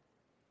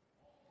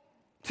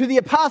to the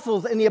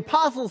apostles, and the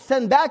apostles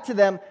send back to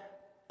them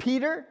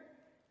Peter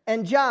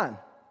and John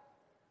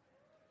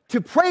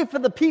to pray for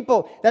the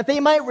people that they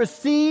might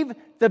receive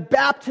the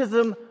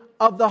baptism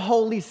of the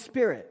Holy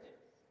Spirit.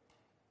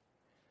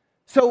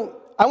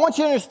 So I want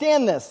you to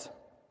understand this.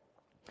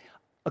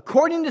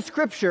 According to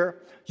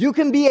Scripture, you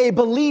can be a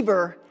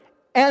believer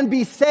and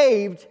be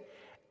saved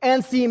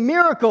and see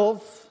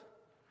miracles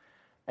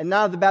and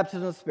not have the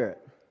baptism of the Spirit.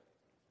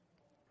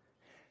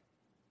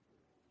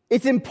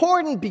 It's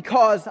important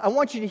because, I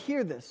want you to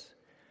hear this,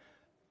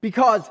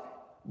 because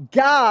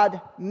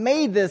God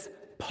made this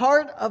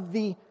part of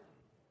the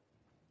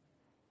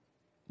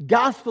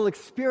gospel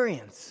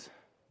experience.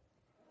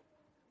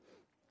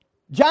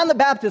 John the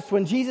Baptist,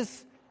 when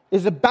Jesus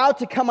is about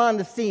to come on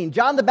the scene,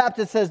 John the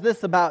Baptist says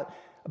this about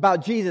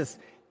Jesus.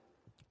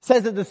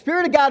 Says that the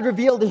Spirit of God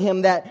revealed to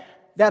him that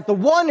the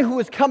one who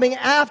was coming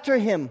after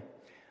him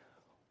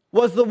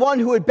was the one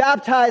who would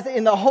baptize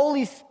in the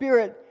Holy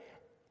Spirit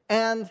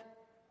and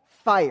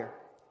fire.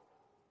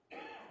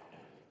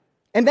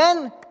 And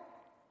then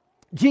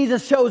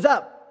Jesus shows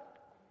up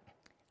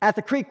at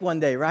the creek one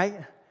day, right?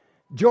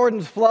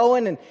 Jordan's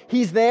flowing and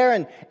he's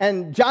there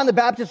and John the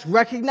Baptist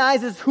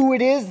recognizes who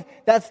it is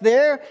that's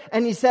there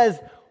and he says,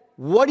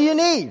 "What do you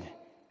need?"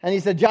 And he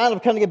said, "John,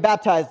 I've come to get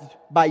baptized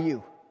by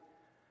you."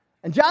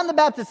 And John the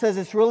Baptist says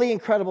this really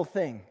incredible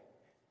thing.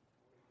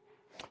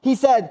 He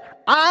said,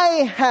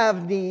 "I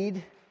have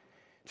need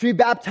to be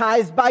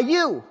baptized by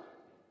you."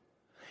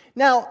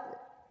 Now,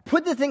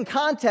 put this in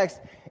context.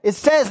 It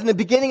says in the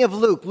beginning of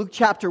Luke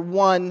chapter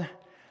 1,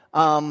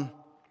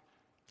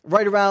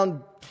 right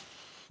around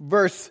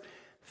verse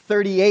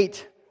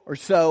 38 or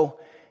so,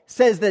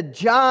 says that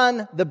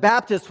John the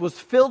Baptist was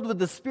filled with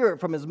the Spirit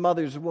from his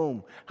mother's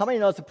womb. How many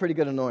know it's a pretty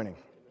good anointing?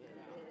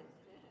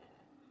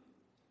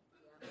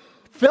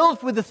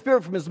 Filled with the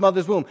Spirit from his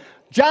mother's womb.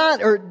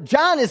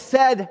 John is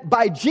said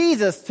by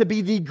Jesus to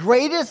be the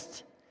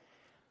greatest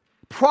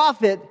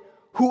prophet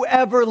who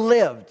ever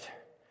lived.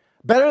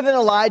 Better than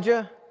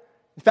Elijah.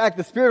 In fact,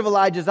 the spirit of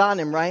Elijah is on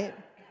him, right?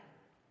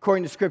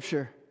 According to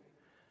Scripture.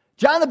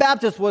 John the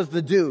Baptist was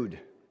the dude.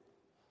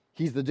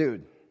 He's the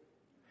dude.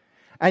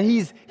 And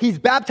he's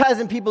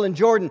baptizing people in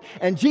Jordan.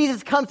 And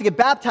Jesus comes to get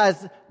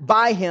baptized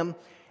by him.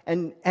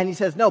 And he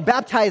says, "No,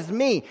 baptize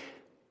me."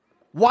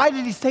 Why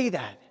did he say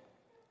that?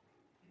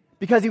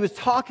 Because he was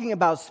talking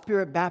about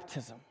spirit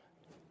baptism.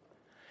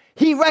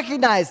 He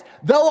recognized,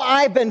 though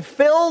I've been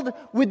filled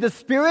with the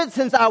Spirit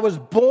since I was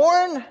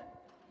born,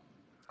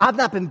 I've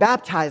not been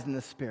baptized in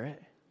the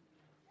Spirit.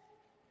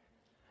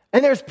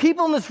 And there's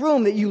people in this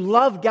room that you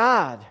love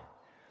God.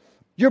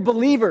 You're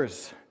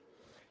believers.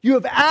 You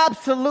have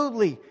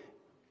absolutely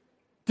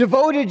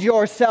devoted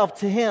yourself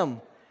to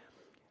Him.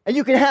 And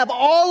you can have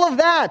all of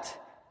that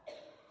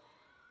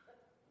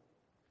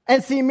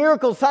and see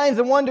miracles, signs,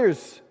 and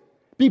wonders,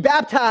 be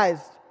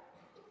baptized,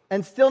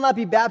 and still not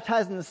be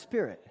baptized in the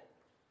Spirit.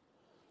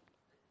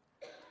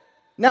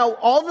 Now,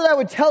 all that I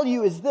would tell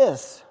you is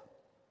this.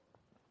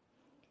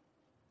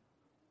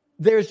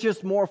 There's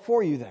just more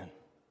for you then.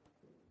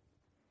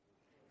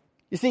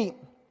 You see,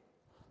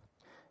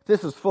 if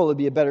this was full, it'd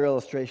be a better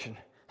illustration.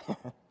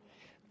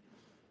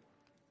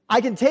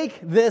 I can take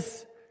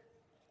this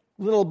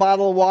little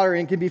bottle of water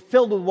and it can be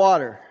filled with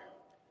water.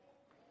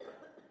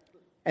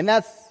 And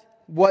that's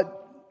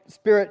what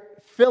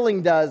Spirit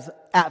filling does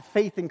at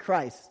faith in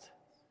Christ.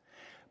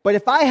 But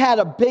if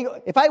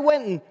I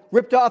went and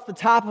ripped off the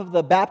top of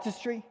the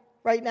baptistry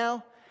right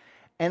now,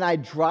 and I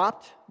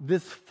dropped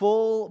this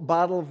full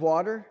bottle of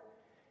water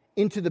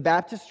into the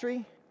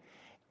baptistry,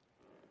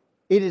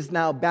 it is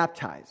now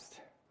baptized.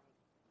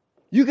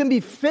 You can be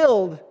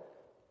filled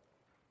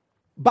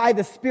by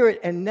the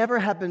Spirit and never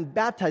have been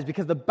baptized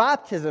because the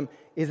baptism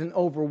isn't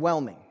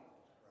overwhelming.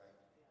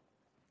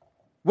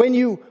 When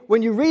you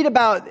read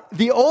about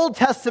the Old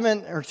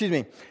Testament,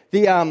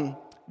 the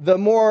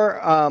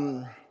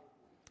more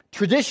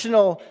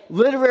traditional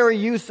literary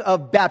use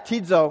of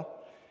baptizo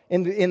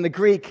in the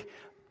Greek,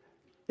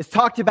 is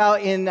talked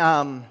about in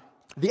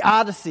the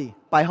Odyssey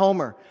by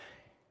Homer.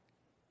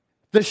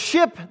 The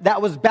ship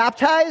that was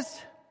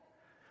baptized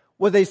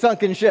was a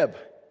sunken ship.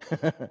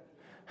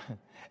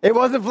 It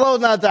wasn't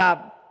floating on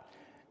top.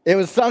 It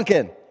was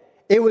sunken.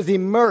 It was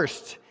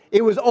immersed.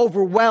 It was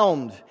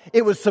overwhelmed.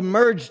 It was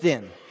submerged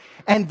in.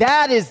 And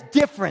that is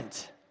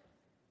different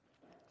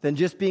than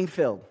just being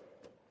filled.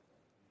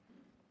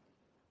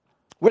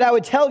 What I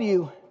would tell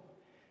you,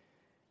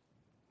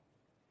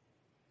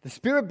 the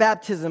Spirit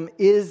baptism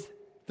is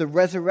the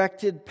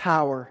resurrected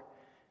power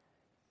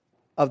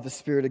of the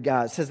Spirit of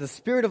God. It says the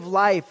Spirit of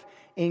life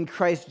in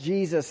Christ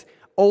Jesus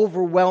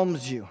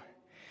overwhelms you.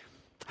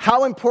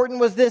 How important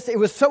was this? It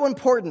was so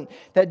important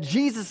that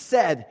Jesus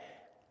said,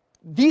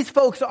 these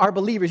folks are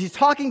believers. He's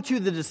talking to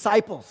the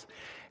disciples.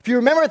 If you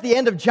remember at the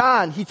end of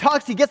John, he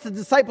gets the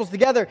disciples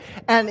together,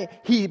 and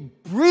he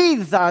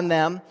breathes on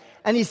them,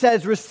 and he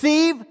says,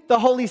 receive the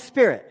Holy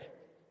Spirit.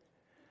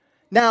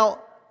 Now,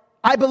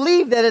 I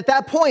believe that at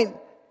that point,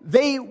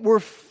 they were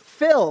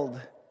filled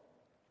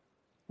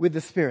with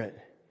the Spirit.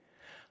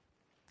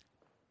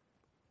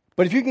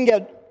 But if you can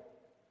get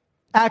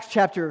Acts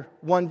chapter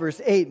 1, verse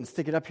 8, and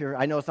stick it up here.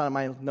 I know it's not in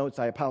my notes,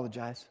 I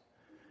apologize.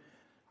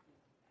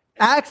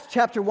 Acts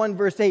chapter 1,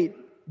 verse 8.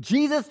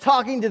 Jesus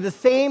talking to the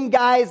same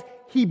guys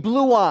he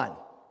blew on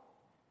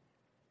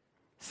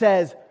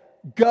says,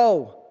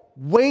 go,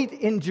 wait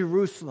in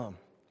Jerusalem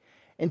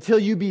until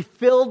you be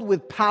filled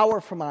with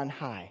power from on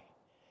high.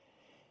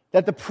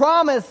 That the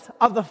promise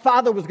of the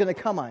Father was going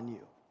to come on you.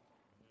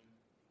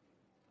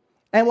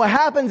 And what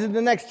happens in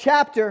the next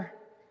chapter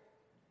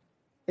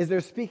is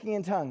they're speaking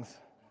in tongues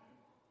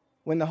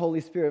when the Holy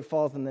Spirit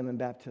falls on them in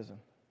baptism.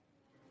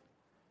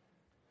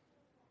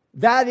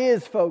 That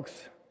is, folks,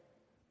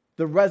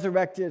 the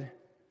resurrected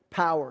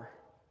power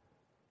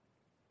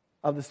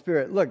of the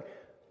Spirit. Look,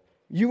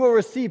 you will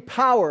receive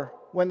power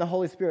when the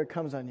Holy Spirit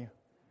comes on you.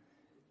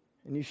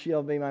 And you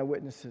shall be my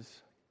witnesses.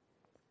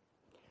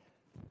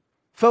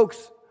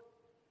 Folks,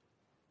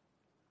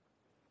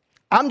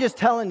 I'm just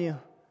telling you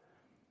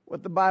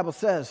what the Bible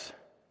says.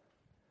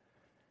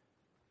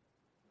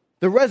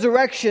 The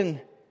resurrection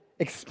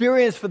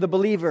experience for the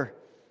believer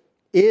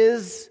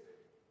is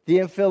the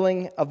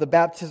infilling of the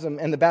baptism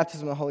and the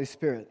baptism of the Holy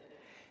Spirit.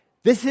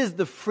 This is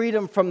the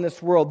freedom from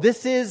this world.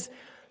 This is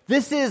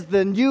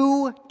the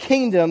new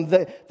kingdom,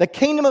 the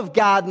kingdom of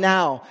God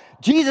now.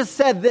 Jesus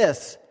said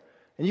this,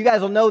 and you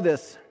guys will know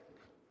this.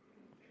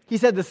 He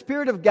said the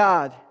Spirit of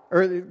God,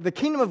 or the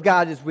kingdom of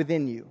God is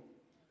within you.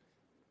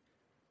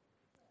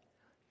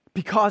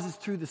 Because it's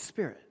through the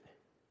Spirit.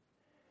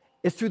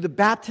 It's through the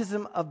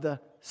baptism of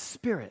the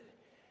Spirit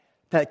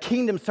that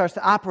kingdom starts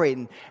to operate.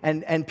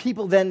 And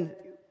people then,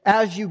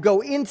 as you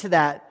go into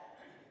that,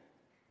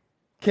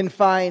 can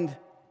find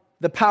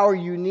the power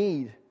you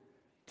need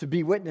to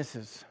be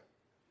witnesses.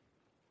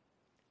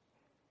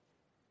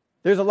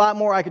 There's a lot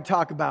more I could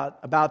talk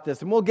about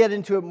this, and we'll get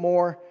into it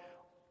more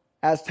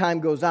as time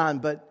goes on,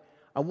 but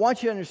I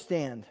want you to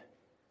understand,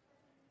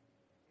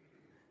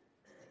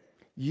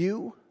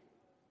 you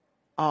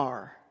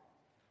are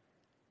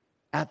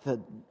at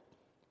the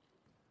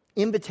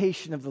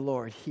invitation of the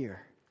Lord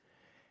here.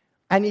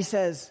 And he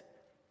says,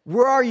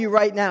 where are you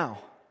right now?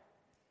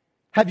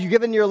 Have you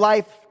given your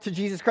life to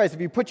Jesus Christ?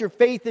 Have you put your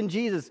faith in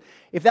Jesus?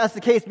 If that's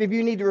the case, maybe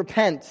you need to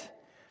repent.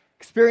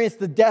 Experience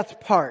the death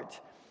part.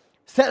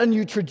 Set a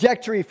new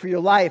trajectory for your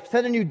life.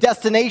 Set a new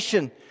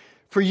destination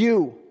for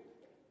you.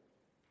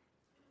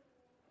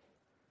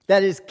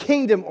 That is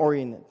kingdom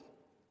oriented.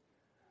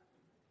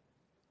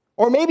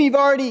 Or maybe you've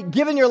already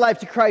given your life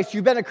to Christ.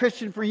 You've been a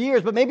Christian for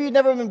years, but maybe you've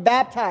never been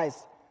baptized.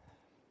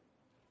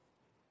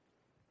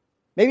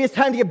 Maybe it's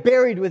time to get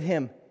buried with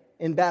him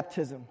in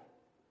baptism.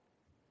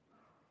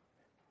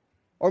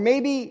 Or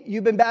maybe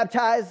you've been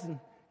baptized and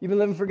you've been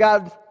living for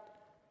God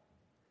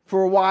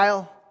for a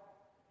while,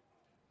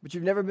 but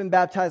you've never been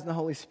baptized in the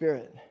Holy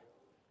Spirit.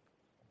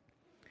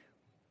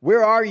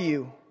 Where are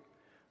you?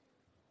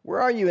 Where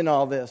are you in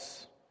all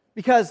this?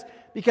 Because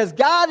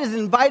God is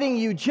inviting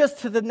you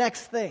just to the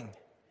next thing.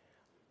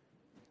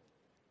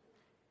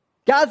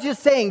 God's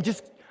just saying,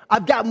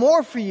 I've got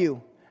more for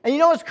you. And you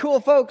know what's cool,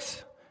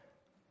 folks?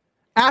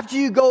 After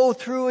you go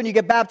through and you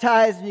get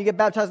baptized and you get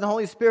baptized in the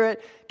Holy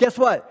Spirit, guess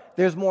what?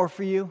 There's more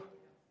for you.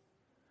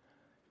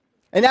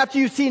 And after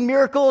you've seen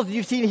miracles,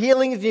 you've seen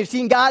healings, and you've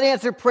seen God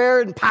answer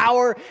prayer and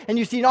power, and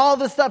you've seen all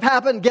this stuff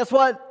happen, guess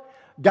what?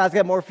 God's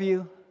got more for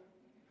you.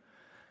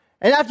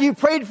 And after you've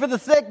prayed for the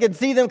sick and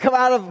see them come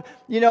out of,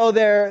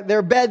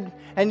 their bed,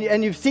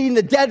 and you've seen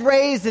the dead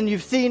raised, and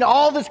you've seen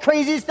all this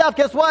crazy stuff,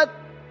 guess what?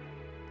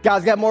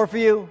 God's got more for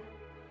you.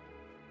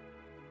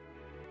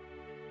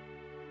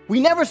 We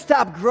never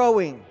stop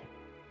growing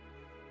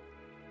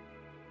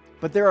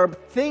But there are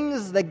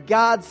things that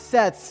God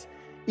sets,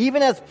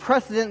 even as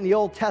precedent in the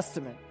Old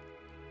Testament,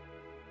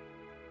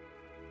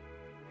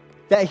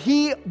 that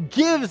He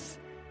gives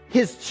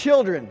His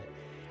children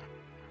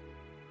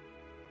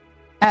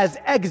as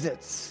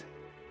exits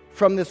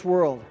from this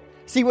world.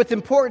 See, what's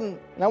important,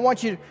 and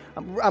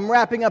I'm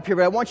wrapping up here,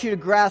 but I want you to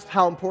grasp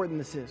how important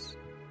this is.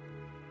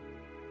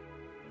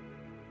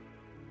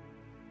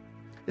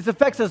 This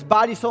affects us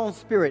body, soul, and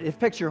spirit. It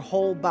affects your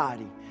whole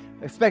body.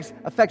 It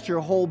affects your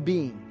whole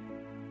being.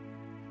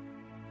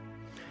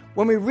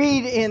 When we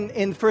read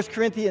in 1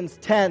 Corinthians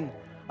 10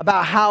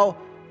 about how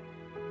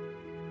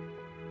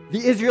the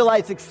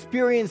Israelites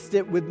experienced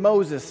it with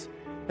Moses,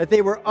 that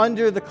they were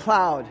under the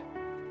cloud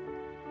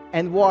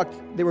and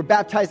they were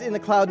baptized in the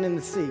cloud and in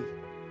the sea.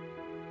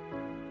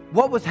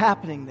 What was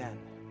happening then?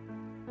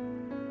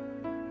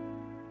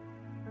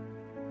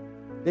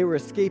 They were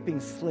escaping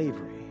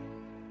slavery.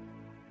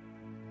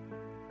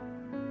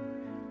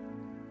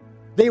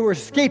 They were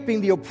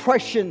escaping the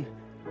oppression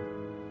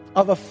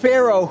of a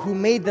Pharaoh who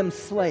made them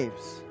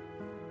slaves,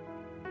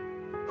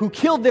 who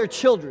killed their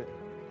children,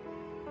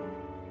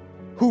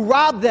 who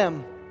robbed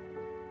them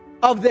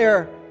of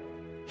their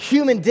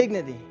human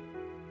dignity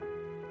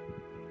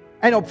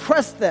and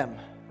oppressed them.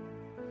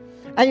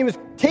 And He was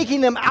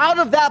taking them out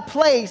of that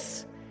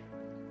place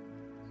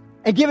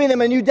and giving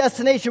them a new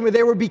destination where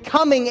they were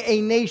becoming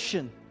a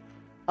nation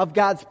of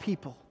God's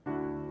people,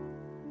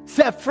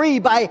 set free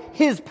by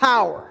His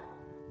power,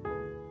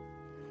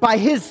 by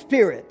His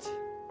Spirit.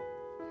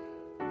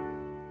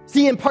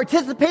 See, in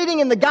participating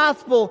in the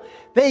gospel,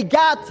 they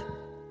got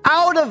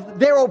out of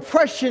their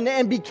oppression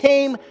and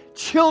became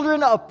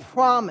children of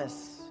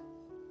promise.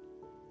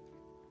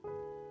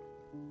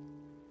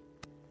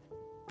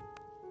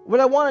 What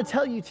I want to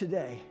tell you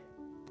today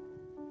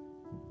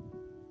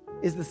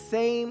is the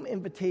same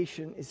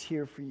invitation is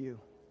here for you.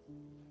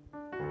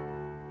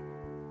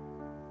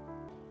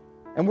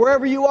 And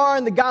wherever you are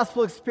in the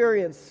gospel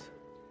experience,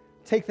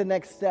 take the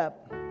next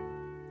step.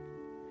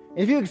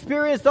 If you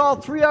experienced all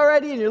three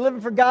already and you're living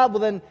for God, well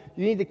then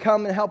you need to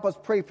come and help us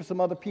pray for some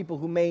other people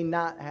who may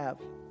not have.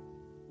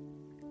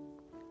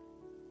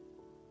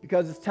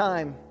 Because it's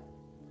time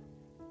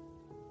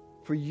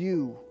for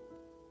you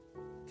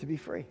to be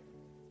free.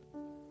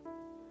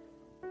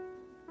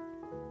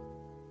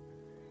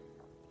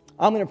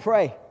 I'm going to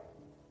pray.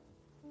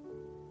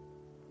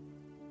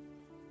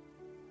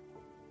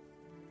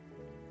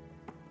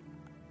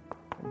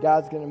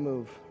 God's going to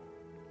move.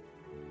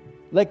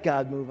 Let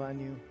God move on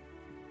you.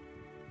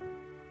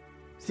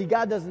 See,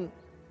 God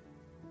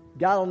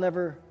will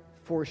never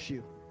force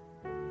you.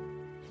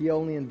 He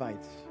only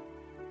invites.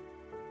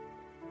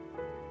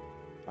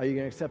 Are you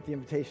going to accept the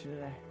invitation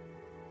today?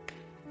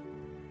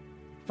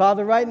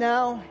 Father, right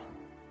now,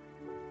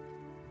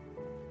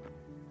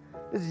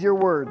 this is your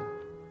word.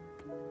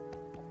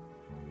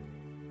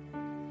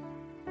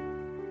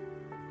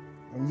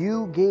 And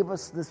you gave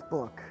us this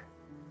book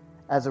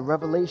as a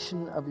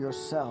revelation of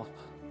yourself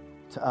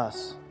to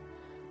us,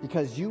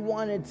 because you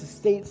wanted to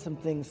state some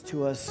things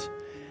to us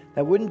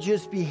that wouldn't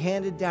just be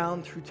handed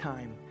down through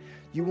time.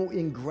 You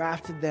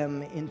engrafted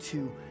them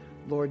into,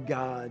 Lord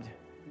God,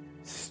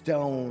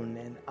 stone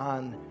and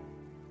on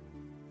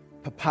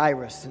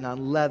papyrus and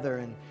on leather.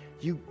 And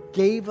you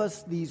gave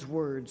us these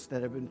words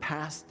that have been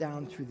passed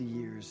down through the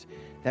years,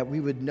 that we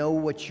would know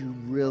what you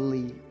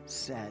really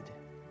said.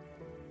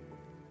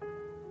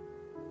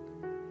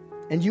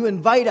 And you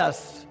invite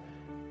us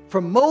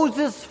from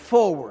Moses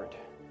forward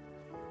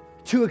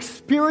to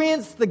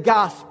experience the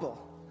gospel,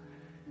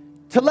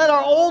 to let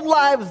our old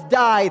lives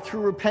die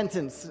through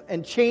repentance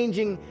and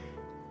changing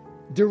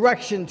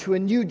direction to a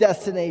new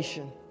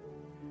destination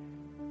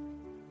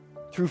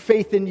through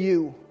faith in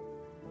you,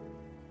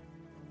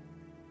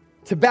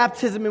 to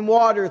baptism in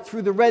water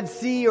through the Red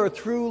Sea or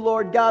through,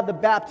 Lord God, the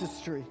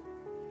baptistry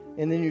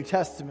in the New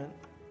Testament,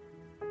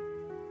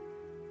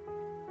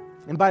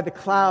 and by the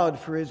cloud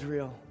for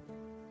Israel,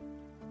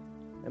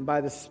 and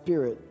by the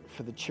Spirit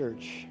for the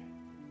church.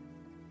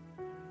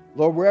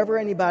 Lord, wherever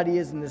anybody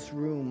is in this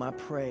room, I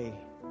pray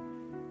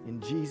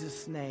in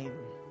Jesus' name,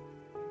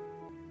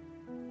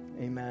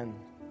 amen.